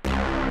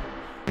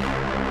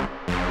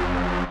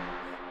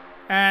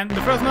 And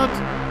the first note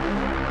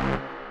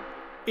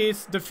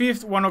is the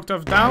fifth, one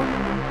octave down.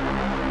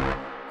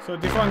 So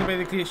this one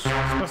basically is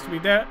supposed to be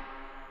there.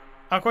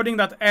 According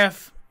that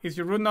F is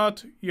your root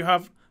note, you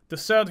have the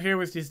third here,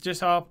 which is G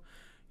sharp.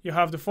 You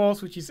have the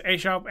fourth, which is A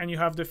sharp, and you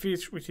have the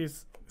fifth, which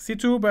is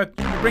C2. But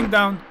you bring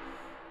down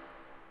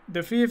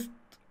the fifth,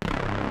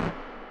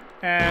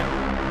 and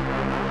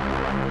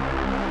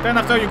then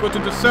after you go to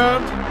the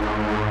third,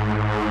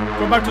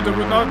 go back to the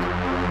root note,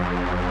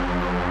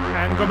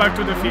 and go back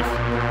to the fifth,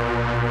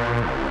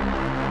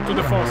 to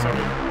the fourth,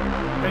 sorry.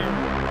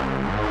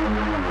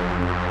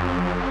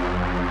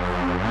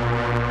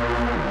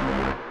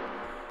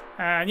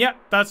 And yeah,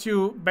 that's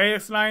your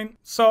bass line.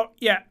 So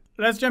yeah,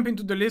 let's jump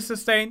into the lead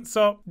sustain.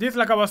 So this,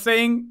 like I was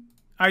saying,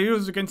 I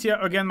use, you can see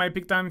again my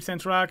peak time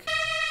synth track.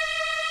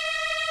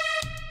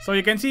 So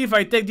you can see if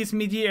I take this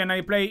MIDI and I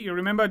play, you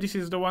remember this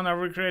is the one I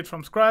recreated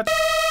from scratch.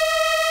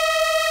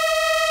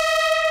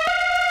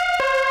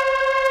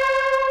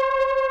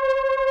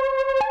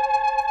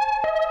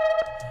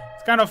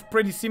 It's kind of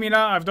pretty similar.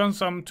 I've done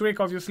some tweak,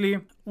 obviously.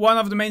 One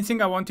of the main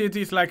things I wanted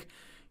is like,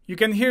 you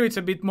can hear it's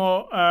a bit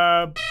more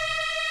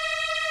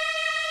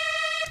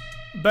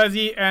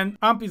buzzy, and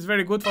amp is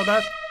very good for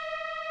that.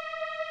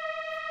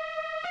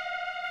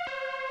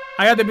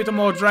 I add a bit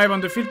more drive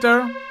on the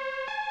filter.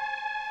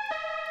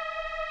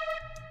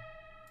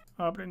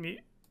 Let me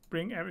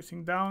bring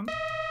everything down.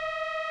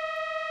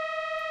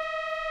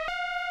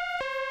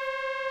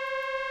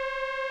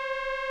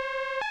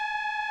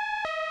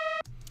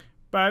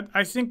 But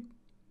I think,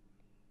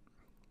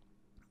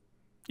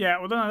 yeah,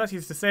 other than that,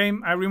 it's the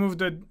same. I removed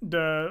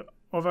the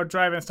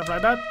overdrive and stuff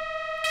like that.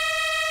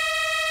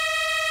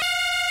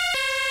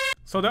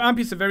 So the amp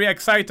is a very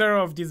exciter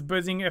of this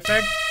buzzing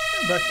effect,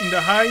 but in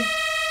the high,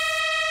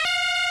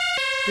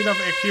 bit of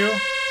EQ.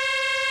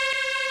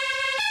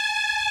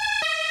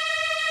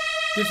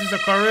 This is the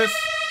chorus.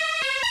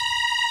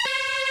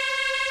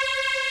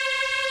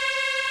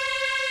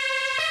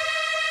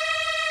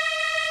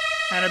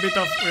 And a bit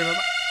of reverb.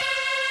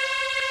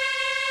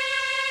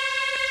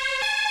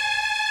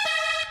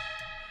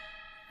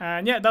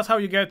 And yeah, that's how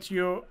you get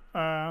your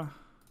and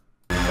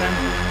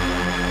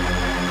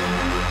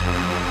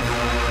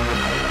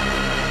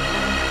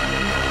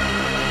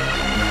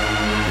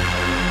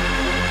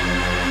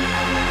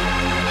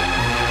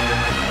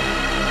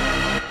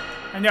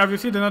yeah,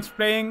 obviously the notes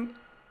playing.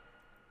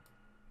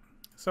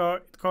 So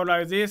it goes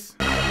like this.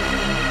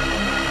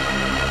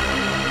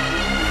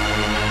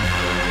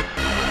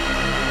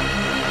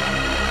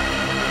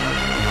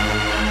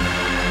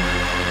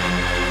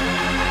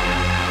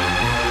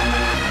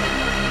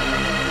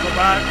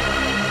 Back.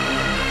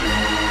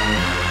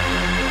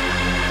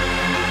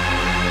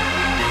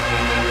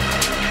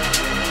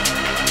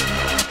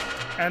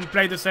 And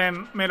play the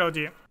same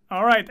melody.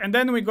 Alright, and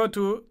then we go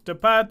to the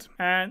pad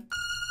and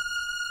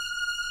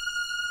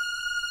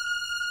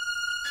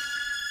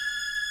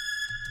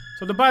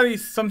so the pad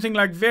is something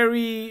like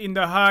very in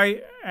the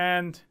high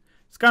and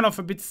it's kind of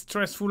a bit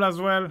stressful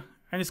as well,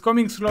 and it's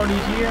coming slowly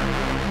here.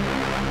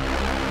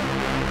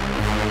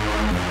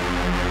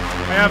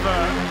 I have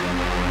a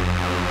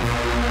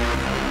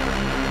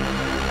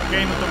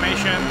gain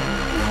automation.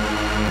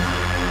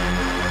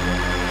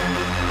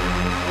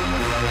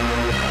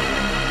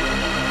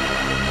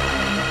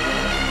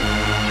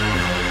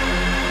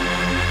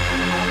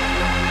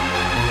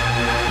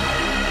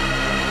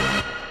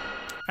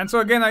 And so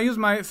again, I use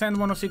my Send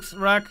 106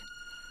 rack.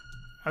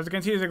 As you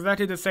can see, it's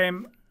exactly the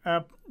same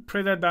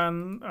preset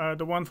than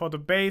the one for the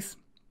bass.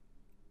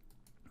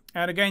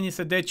 And again, it's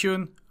a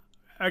detune.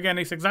 Again,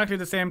 it's exactly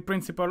the same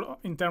principle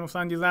in terms of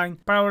sound design.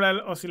 Parallel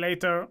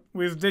oscillator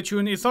with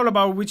detune. It's all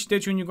about which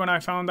detune you're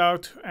gonna find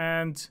out,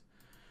 and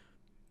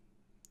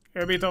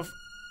a bit of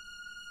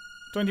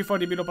 24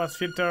 dB low pass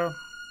filter.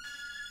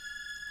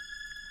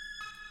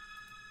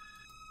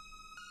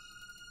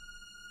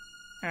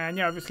 And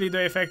yeah, obviously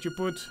the effect you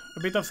put, a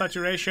bit of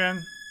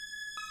saturation.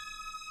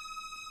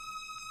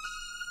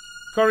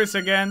 Chorus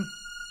again.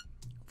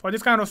 For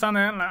this kind of sound,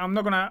 I'm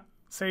not gonna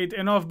say it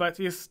enough, but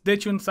it's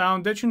detune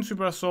sound, detune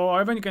super saw,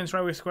 or even you can try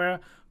with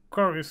square,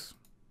 chorus.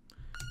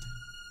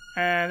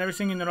 And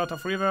everything in a lot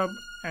of reverb,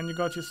 and you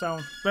got your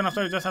sound. Then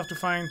after you just have to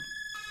find,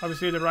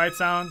 obviously, the right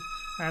sound,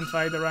 and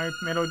try the right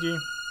melody.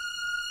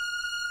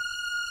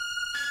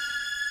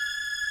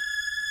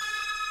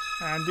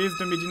 And this,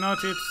 the MIDI note,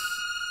 it's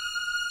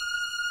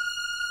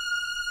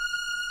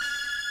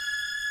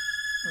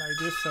like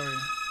this, sorry.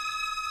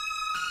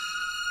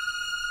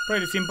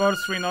 Pretty simple,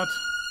 3 notes.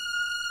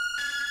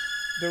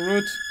 The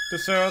root, the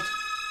third.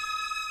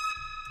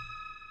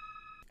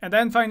 And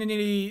then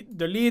finally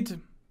the lead.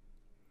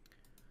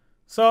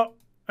 So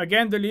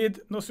again, the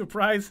lead, no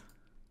surprise.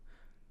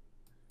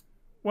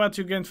 What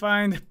you can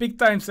find, big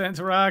time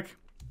synth rack.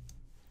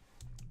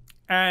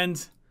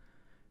 And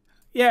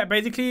yeah,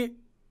 basically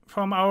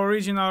from our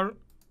original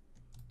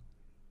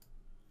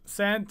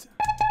synth,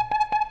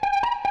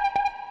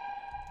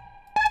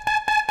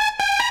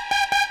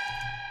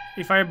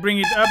 if I bring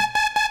it up,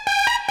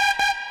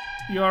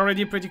 you're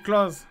already pretty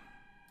close.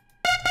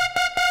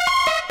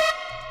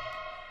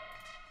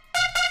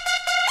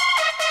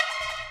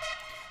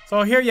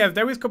 So here, yes,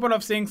 there is a couple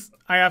of things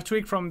I have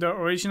tweaked from the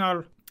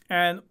original.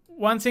 And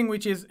one thing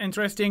which is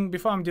interesting,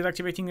 before I'm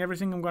deactivating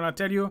everything I'm gonna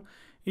tell you,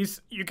 is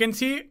you can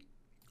see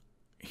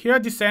here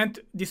this scent,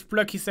 this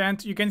plucky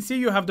scent, you can see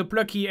you have the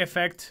plucky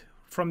effect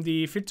from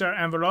the filter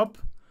envelope,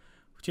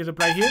 which is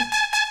applied here.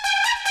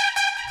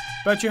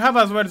 But you have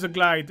as well the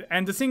glide.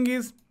 And the thing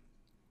is,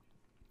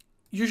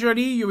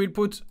 usually you will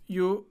put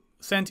your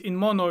scent in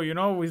mono, you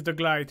know, with the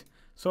glide.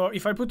 So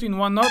if I put in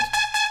one note,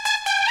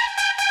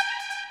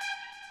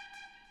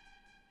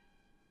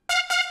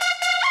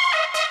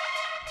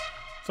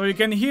 so you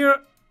can hear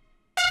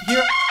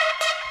here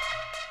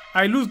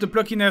I lose the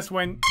pluckiness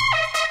when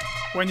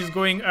it's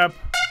going up.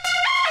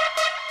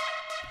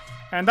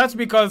 And that's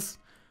because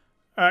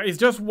it's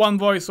just one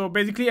voice. So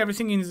basically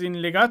everything is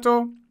in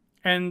legato,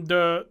 and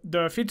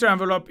the filter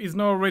envelope is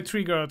not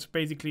re-triggered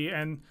basically.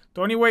 And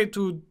the only way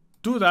to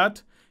do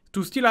that,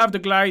 to still have the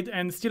glide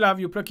and still have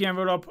your plucky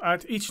envelope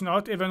at each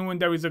note, even when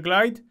there is a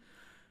glide,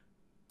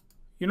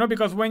 you know,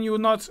 because when your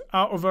notes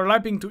are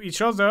overlapping to each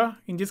other,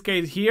 in this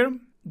case here,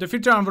 the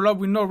filter envelope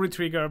will not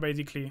re-trigger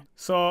basically.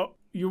 So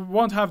you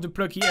won't have the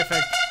plucky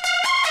effect.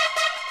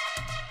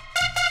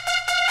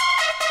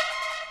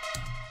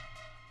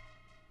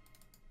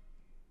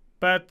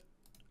 But,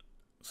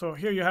 so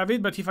here you have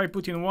it, but if I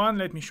put in one,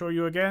 let me show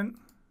you again.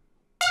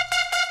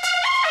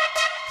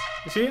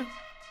 You see?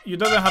 You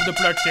doesn't have the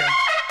plug here.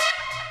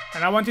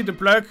 And I wanted the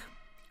plug,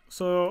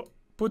 so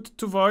put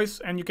to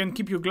voice, and you can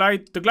keep your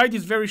glide. The glide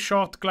is very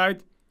short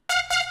glide.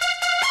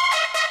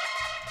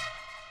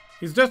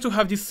 It's just to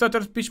have this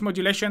subtle pitch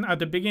modulation at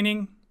the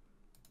beginning.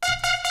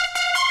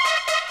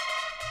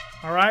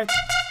 Alright.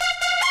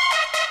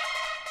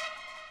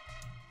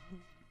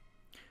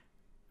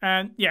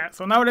 And yeah,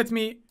 so now let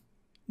me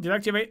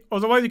deactivate.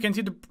 Otherwise, you can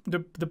see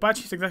the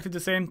patch is exactly the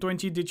same.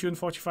 20 detune,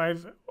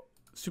 45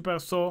 super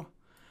saw.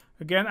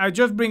 Again, I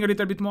just bring a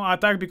little bit more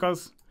attack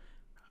because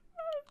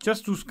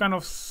just to kind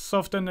of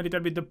soften a little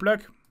bit the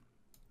pluck.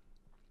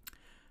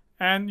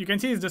 And you can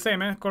see it's the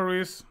same,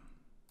 chorus.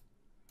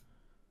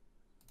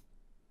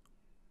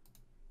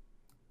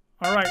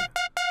 Alright.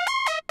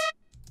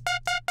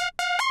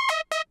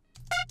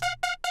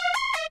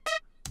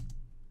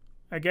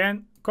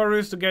 Again,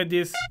 chorus to get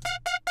this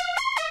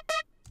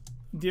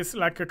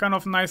like a kind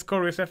of nice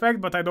chorus effect,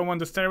 but I don't want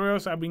the stereo,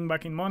 so I bring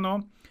back in mono.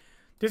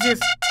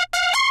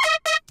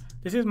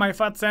 This is my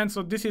fat sense,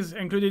 so this is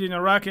included in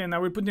a rack, and I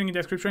will put it in the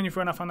description if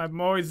you wanna find out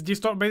more. It's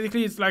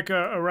basically it's like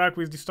a rack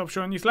with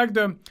distortion. It's like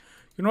the,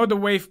 you know, the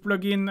wave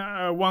plugin,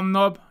 one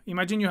knob.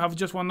 Imagine you have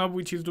just one knob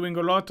which is doing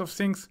a lot of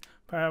things,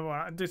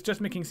 but it's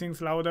just making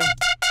things louder.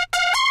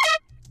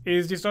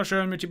 It's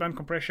distortion, multiband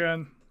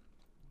compression,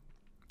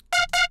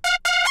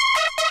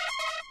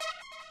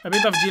 a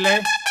bit of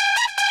delay.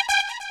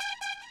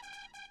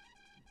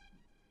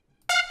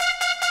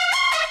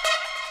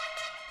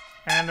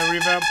 And a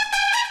reverb.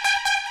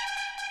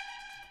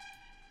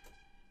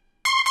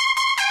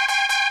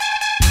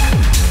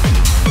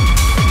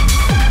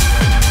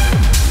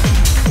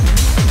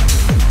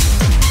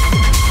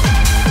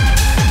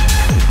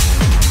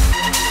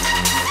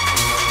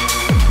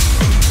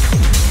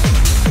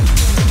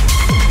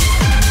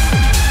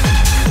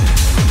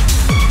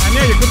 And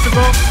yeah, you're good to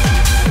go.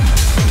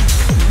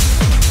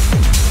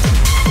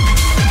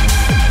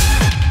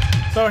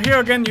 So here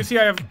again, you see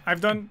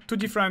I've done two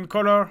different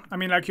color. I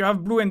mean, like you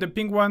have blue and the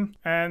pink one.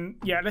 And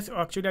yeah,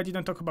 actually I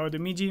didn't talk about the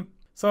MIDI.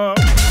 So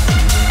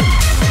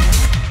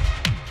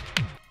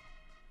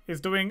it's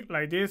doing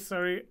like this,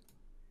 sorry.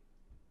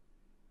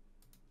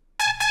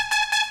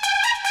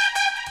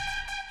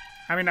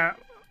 I mean, I'm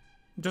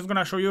just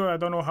gonna show you. I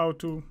don't know how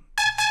to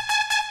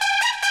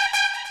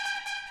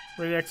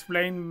really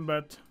explain,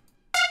 but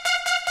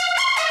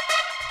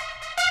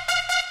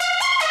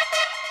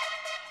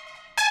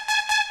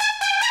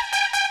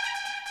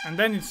and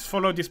then it's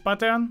follow this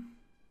pattern.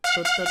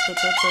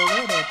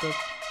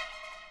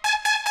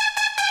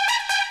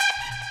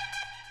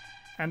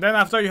 And then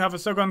after you have a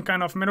second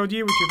kind of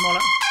melody, which is more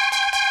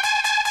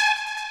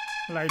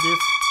like this.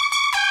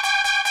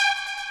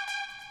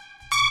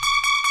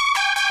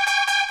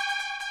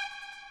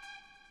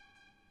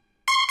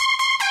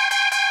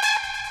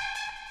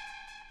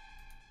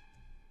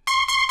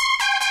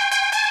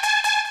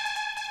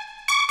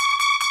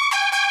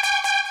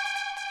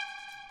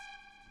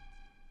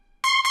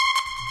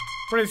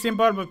 Pretty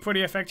simple, but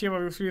pretty effective.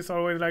 Obviously, it's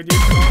always like this,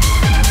 you know?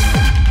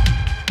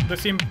 The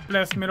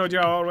simplest melody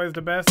are always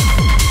the best,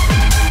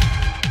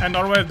 and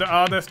always the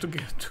hardest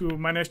to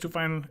manage to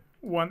find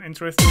one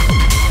interesting.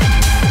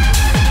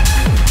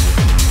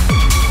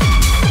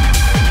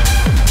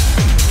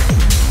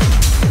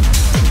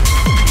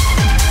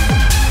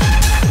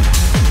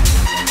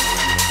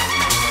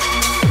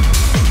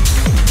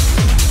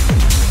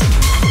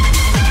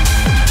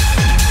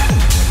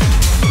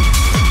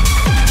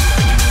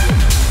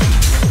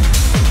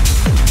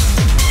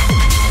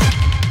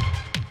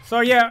 So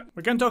yeah,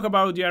 we can talk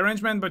about the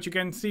arrangement, but you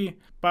can see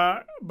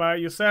by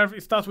yourself,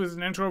 it starts with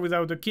an intro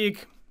without the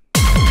kick.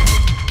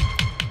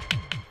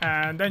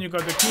 And then you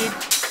got the kick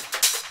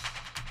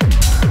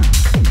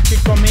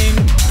coming.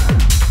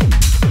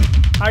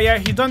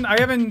 I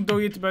haven't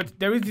done it, but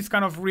there is this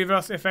kind of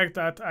reverse effect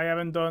that I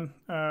haven't done.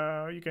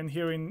 You can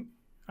hear in,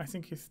 I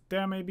think it's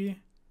there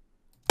maybe.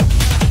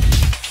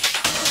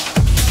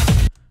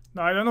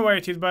 No, I don't know where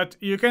it is, but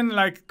you can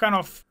like kind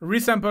of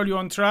resample your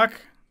own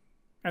track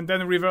and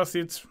then reverse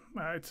it.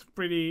 It's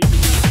pretty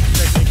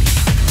technique.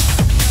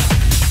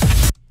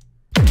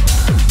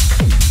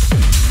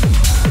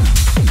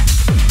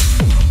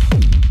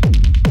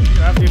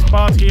 You have this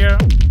part here.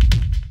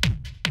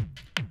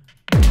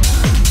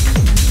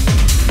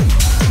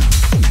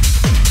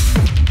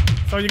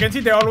 So you can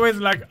see they always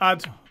like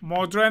add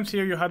more drums.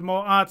 Here you had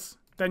more adds,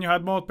 then you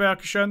had more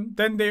percussion.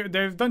 Then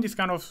they've done this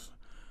kind of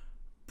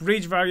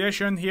bridge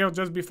variation here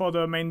just before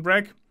the main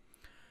break.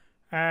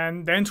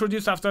 And they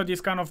introduced after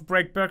this kind of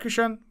break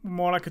percussion,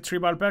 more like a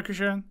tribal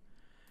percussion.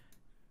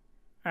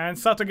 And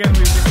start again with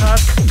this hat,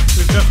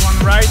 with just one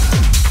right.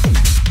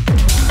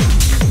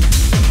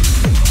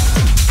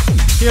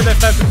 Here they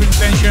start to build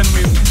tension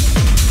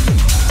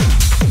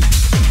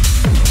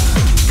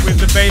with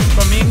the bass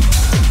coming.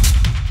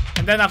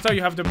 And then after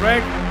you have the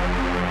break,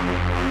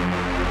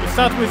 you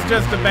start with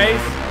just the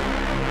bass.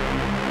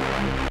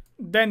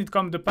 Then it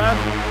comes the pad.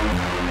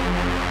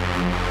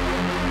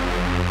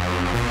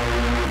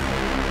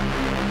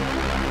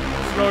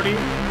 Slowly.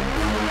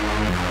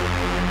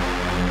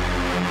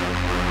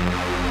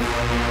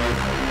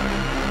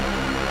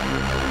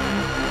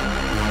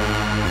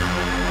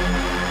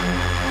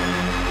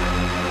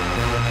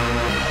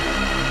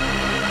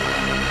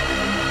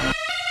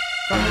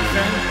 Stop the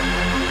send.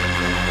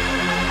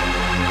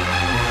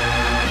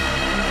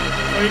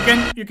 So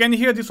you can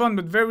hear this one,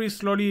 but very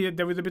slowly.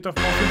 There is a bit of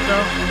more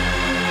filter.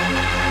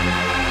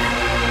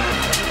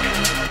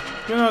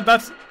 You know,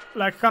 that's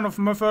like kind of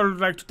muffled,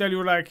 like to tell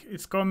you like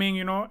it's coming,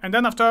 you know. And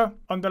then after,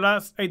 on the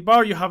last 8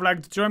 bar, you have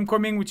like the drum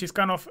coming, which is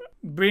kind of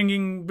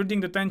building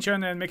the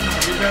tension and making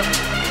it bigger.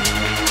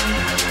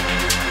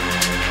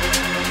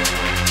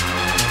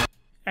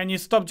 And you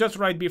stop just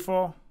right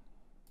before.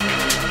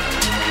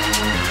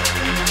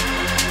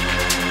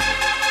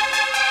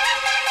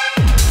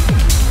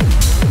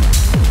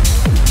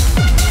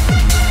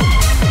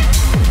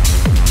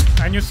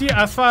 And you see,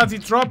 as far as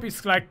it drop,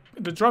 it's like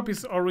the drop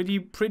is already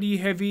pretty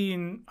heavy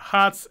in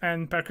hats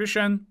and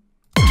percussion.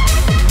 So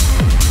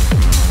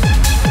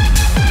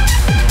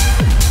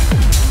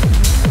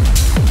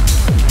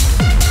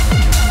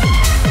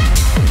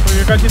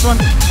you got this one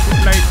to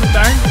play 2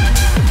 times,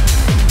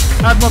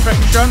 add more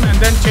percussion, and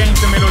then change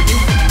the melody.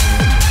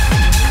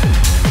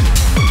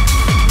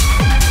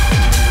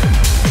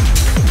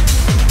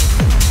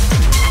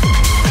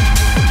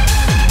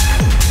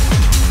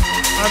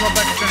 Add more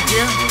percussion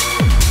here.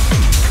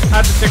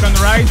 Add the second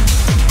ride.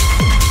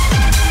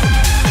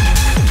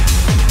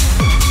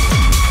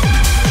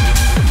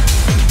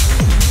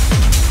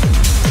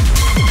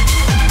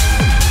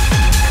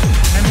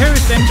 And here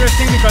it's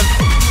interesting because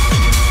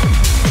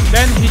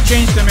then he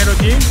changed the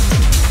melody.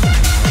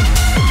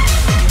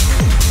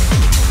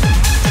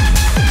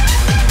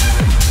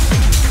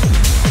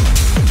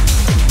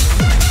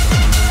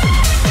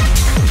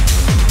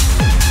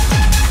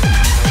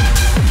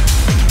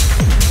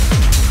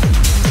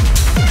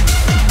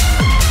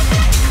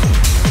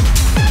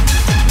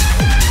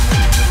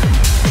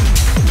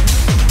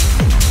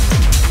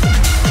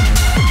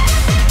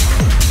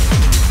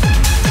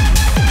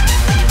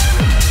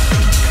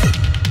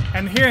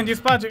 In this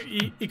part,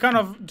 he kind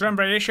of drum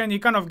variation. He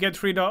kind of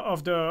gets rid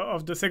of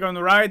the second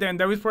ride, and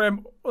there is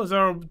probably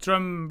other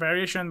drum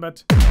variation.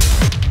 But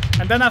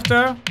and then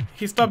after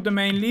he stopped the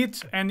main lead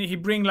and he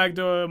bring like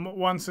the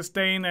one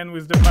sustain and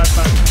with the bass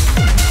back.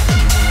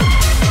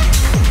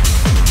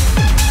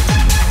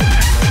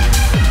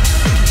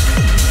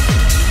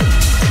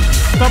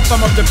 Stop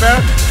some of the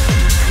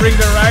perc, bring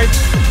the ride.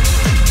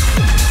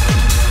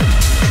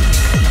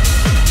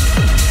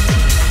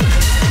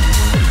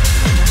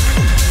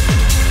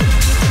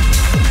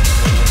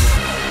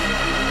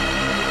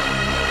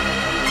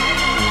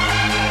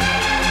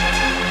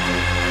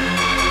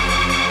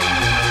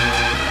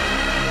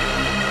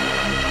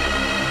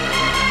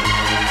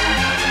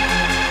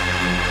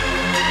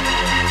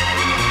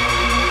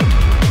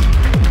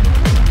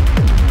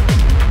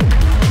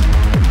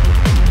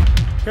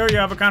 Here you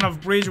have a kind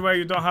of bridge where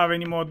you don't have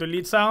anymore the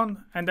lead sound,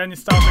 and then it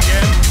starts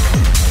again.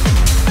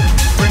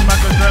 Bring back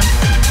the drum.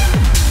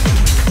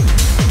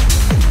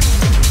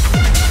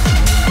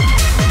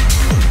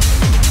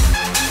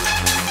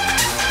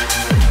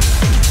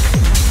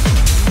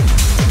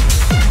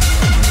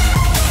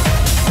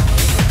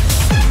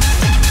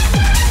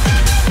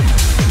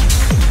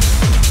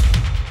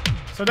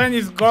 So then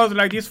it goes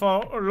like this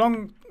for a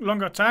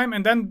longer time,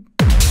 and then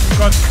you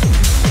got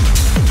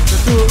the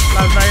 2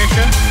 last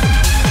variations.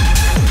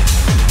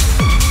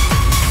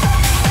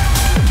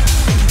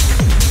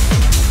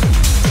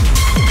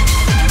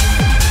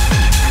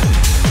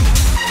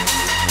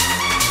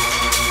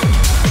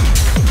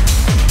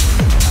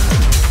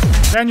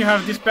 Then you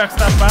have this Perc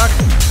Stab back.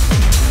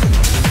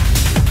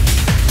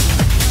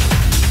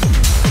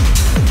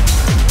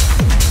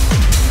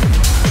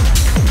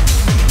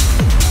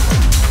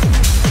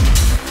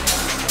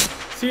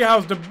 See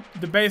how the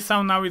bass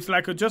sound now is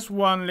like just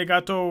one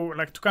legato,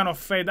 like to kind of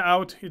fade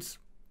out. It's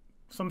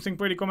something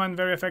pretty common,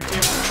 very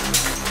effective.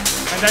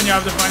 And then you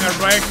have the final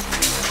break.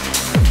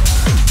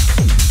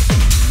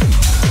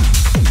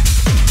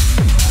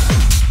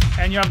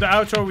 And you have the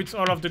outro with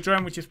all of the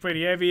drum, which is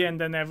pretty heavy, and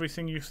then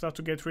everything you start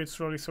to get rid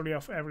slowly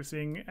of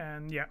everything.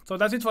 And yeah, so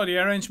that's it for the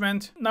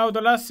arrangement. Now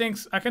the last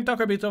things, I can talk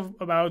a bit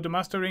about the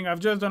mastering. I've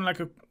just done like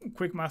a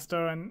quick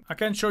master, and I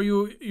can show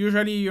you.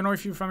 Usually, you know,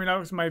 if you're familiar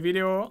with my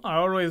video, I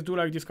always do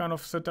like this kind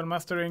of subtle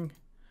mastering.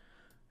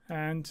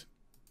 And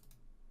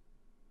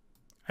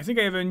I think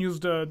I even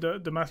used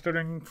the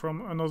mastering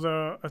from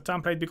another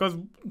template, because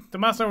the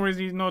master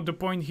really is not the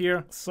point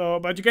here. So,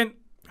 but you can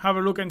have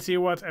a look and see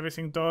what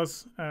everything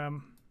does.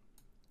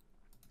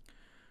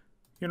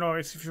 You know,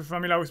 if you're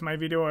familiar with my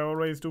video, I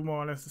always do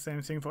more or less the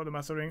same thing for the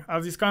mastering.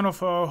 As this kind of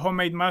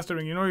homemade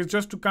mastering, you know, it's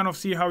just to kind of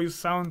see how you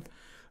sound.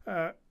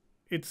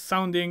 It's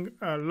sounding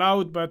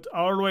loud, but I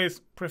always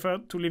prefer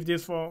to leave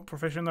this for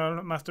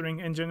professional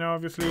mastering engineer,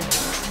 obviously.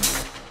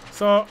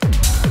 So,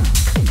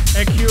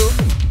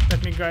 EQ,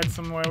 let me guide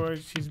somewhere where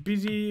she's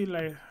busy,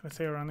 like let's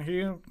say around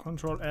here.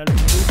 Control L.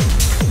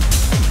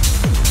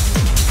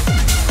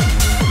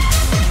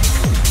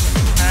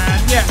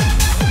 And yeah.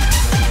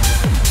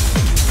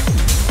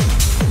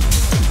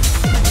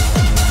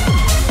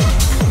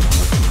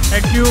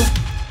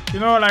 EQ, you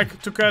know,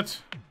 like to cut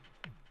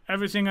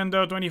everything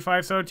under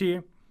 25,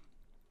 30,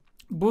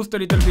 boost a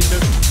little bit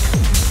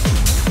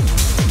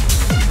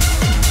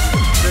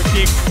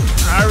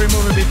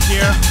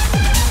here.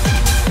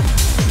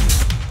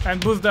 And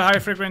boost the high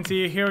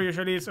frequency. Here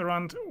usually it's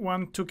around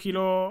 1-2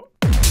 kilo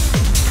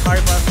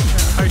high pass,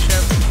 high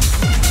shelf.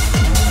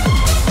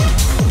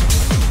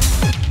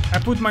 I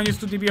put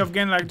 -2 dB of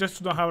gain, like just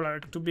to don't have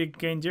like too big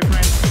gain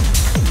difference.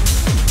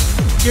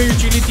 Here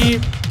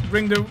utility,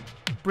 bring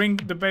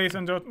the bass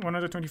under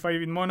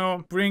 125 in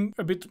mono, bring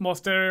a bit more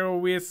stereo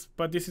width,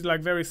 but this is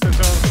like very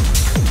subtle.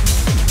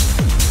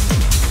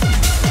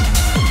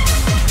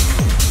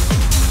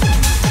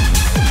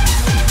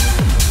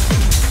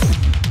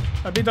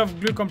 A bit of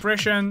glue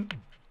compression,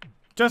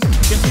 just you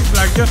can see it's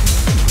like just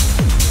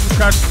to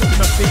catch a bit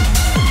of peak.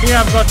 Here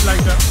I've got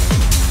like the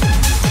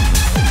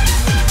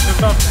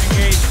soft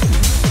engage,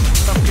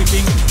 soft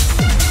clipping,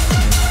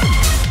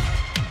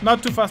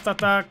 not too fast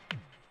attack,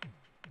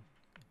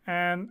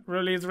 and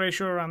release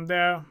ratio around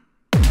there.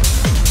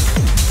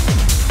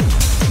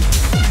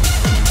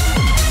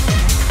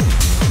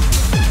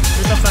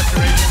 Bit of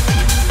saturation.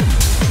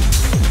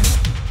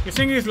 The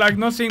thing is like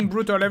nothing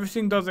brutal,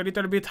 everything does a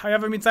little bit. I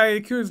have a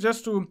mid-side EQ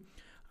just to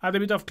add a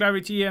bit of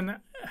clarity and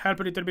help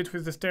a little bit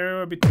with the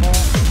stereo a bit more.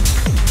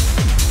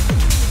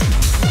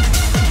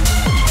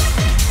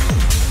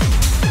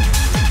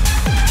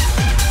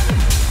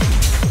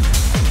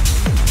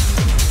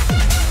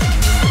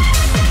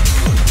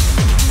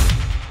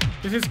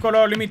 This is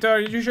color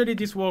limiter. Usually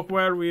this works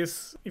well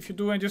with, if you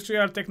do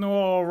industrial techno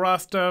or raw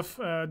stuff,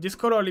 this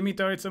color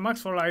limiter, it's a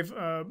Max for Live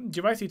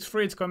device. It's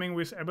free, it's coming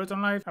with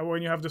Ableton Live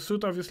when you have the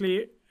suit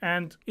obviously,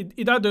 and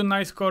it had a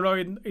nice color,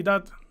 it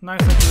had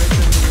nice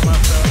saturation in the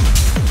master.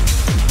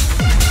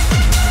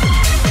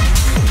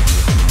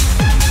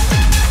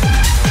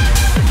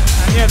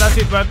 And yeah, that's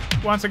it, but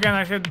once again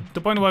I said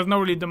the point was not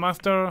really the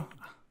master.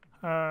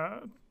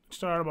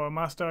 It's not about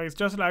master, it's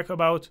just like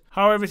about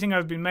how everything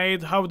has been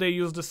made, how they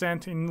use the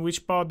synth, in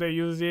which part they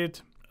use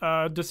it.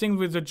 The thing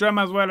with the drum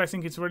as well, I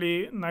think it's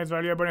really nice,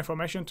 valuable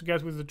information to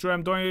get with the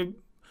drum. Don't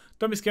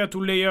be scared to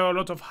layer a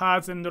lot of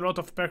hats and a lot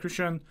of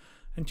percussion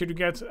until you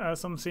get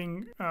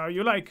something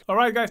you like.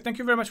 Alright guys, thank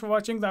you very much for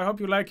watching. I hope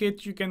you like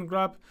it. You can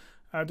grab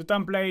the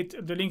template,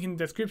 the link in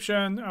the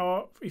description,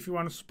 or if you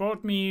want to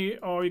support me,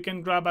 or you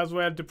can grab as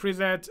well the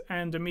preset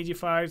and the MIDI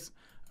files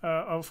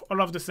of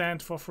all of the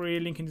synth for free,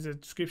 link in the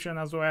description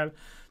as well.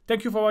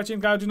 Thank you for watching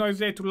guys. Do not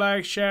hesitate to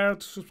like, share,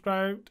 to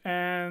subscribe,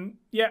 and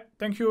yeah,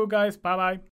 thank you guys. Bye bye.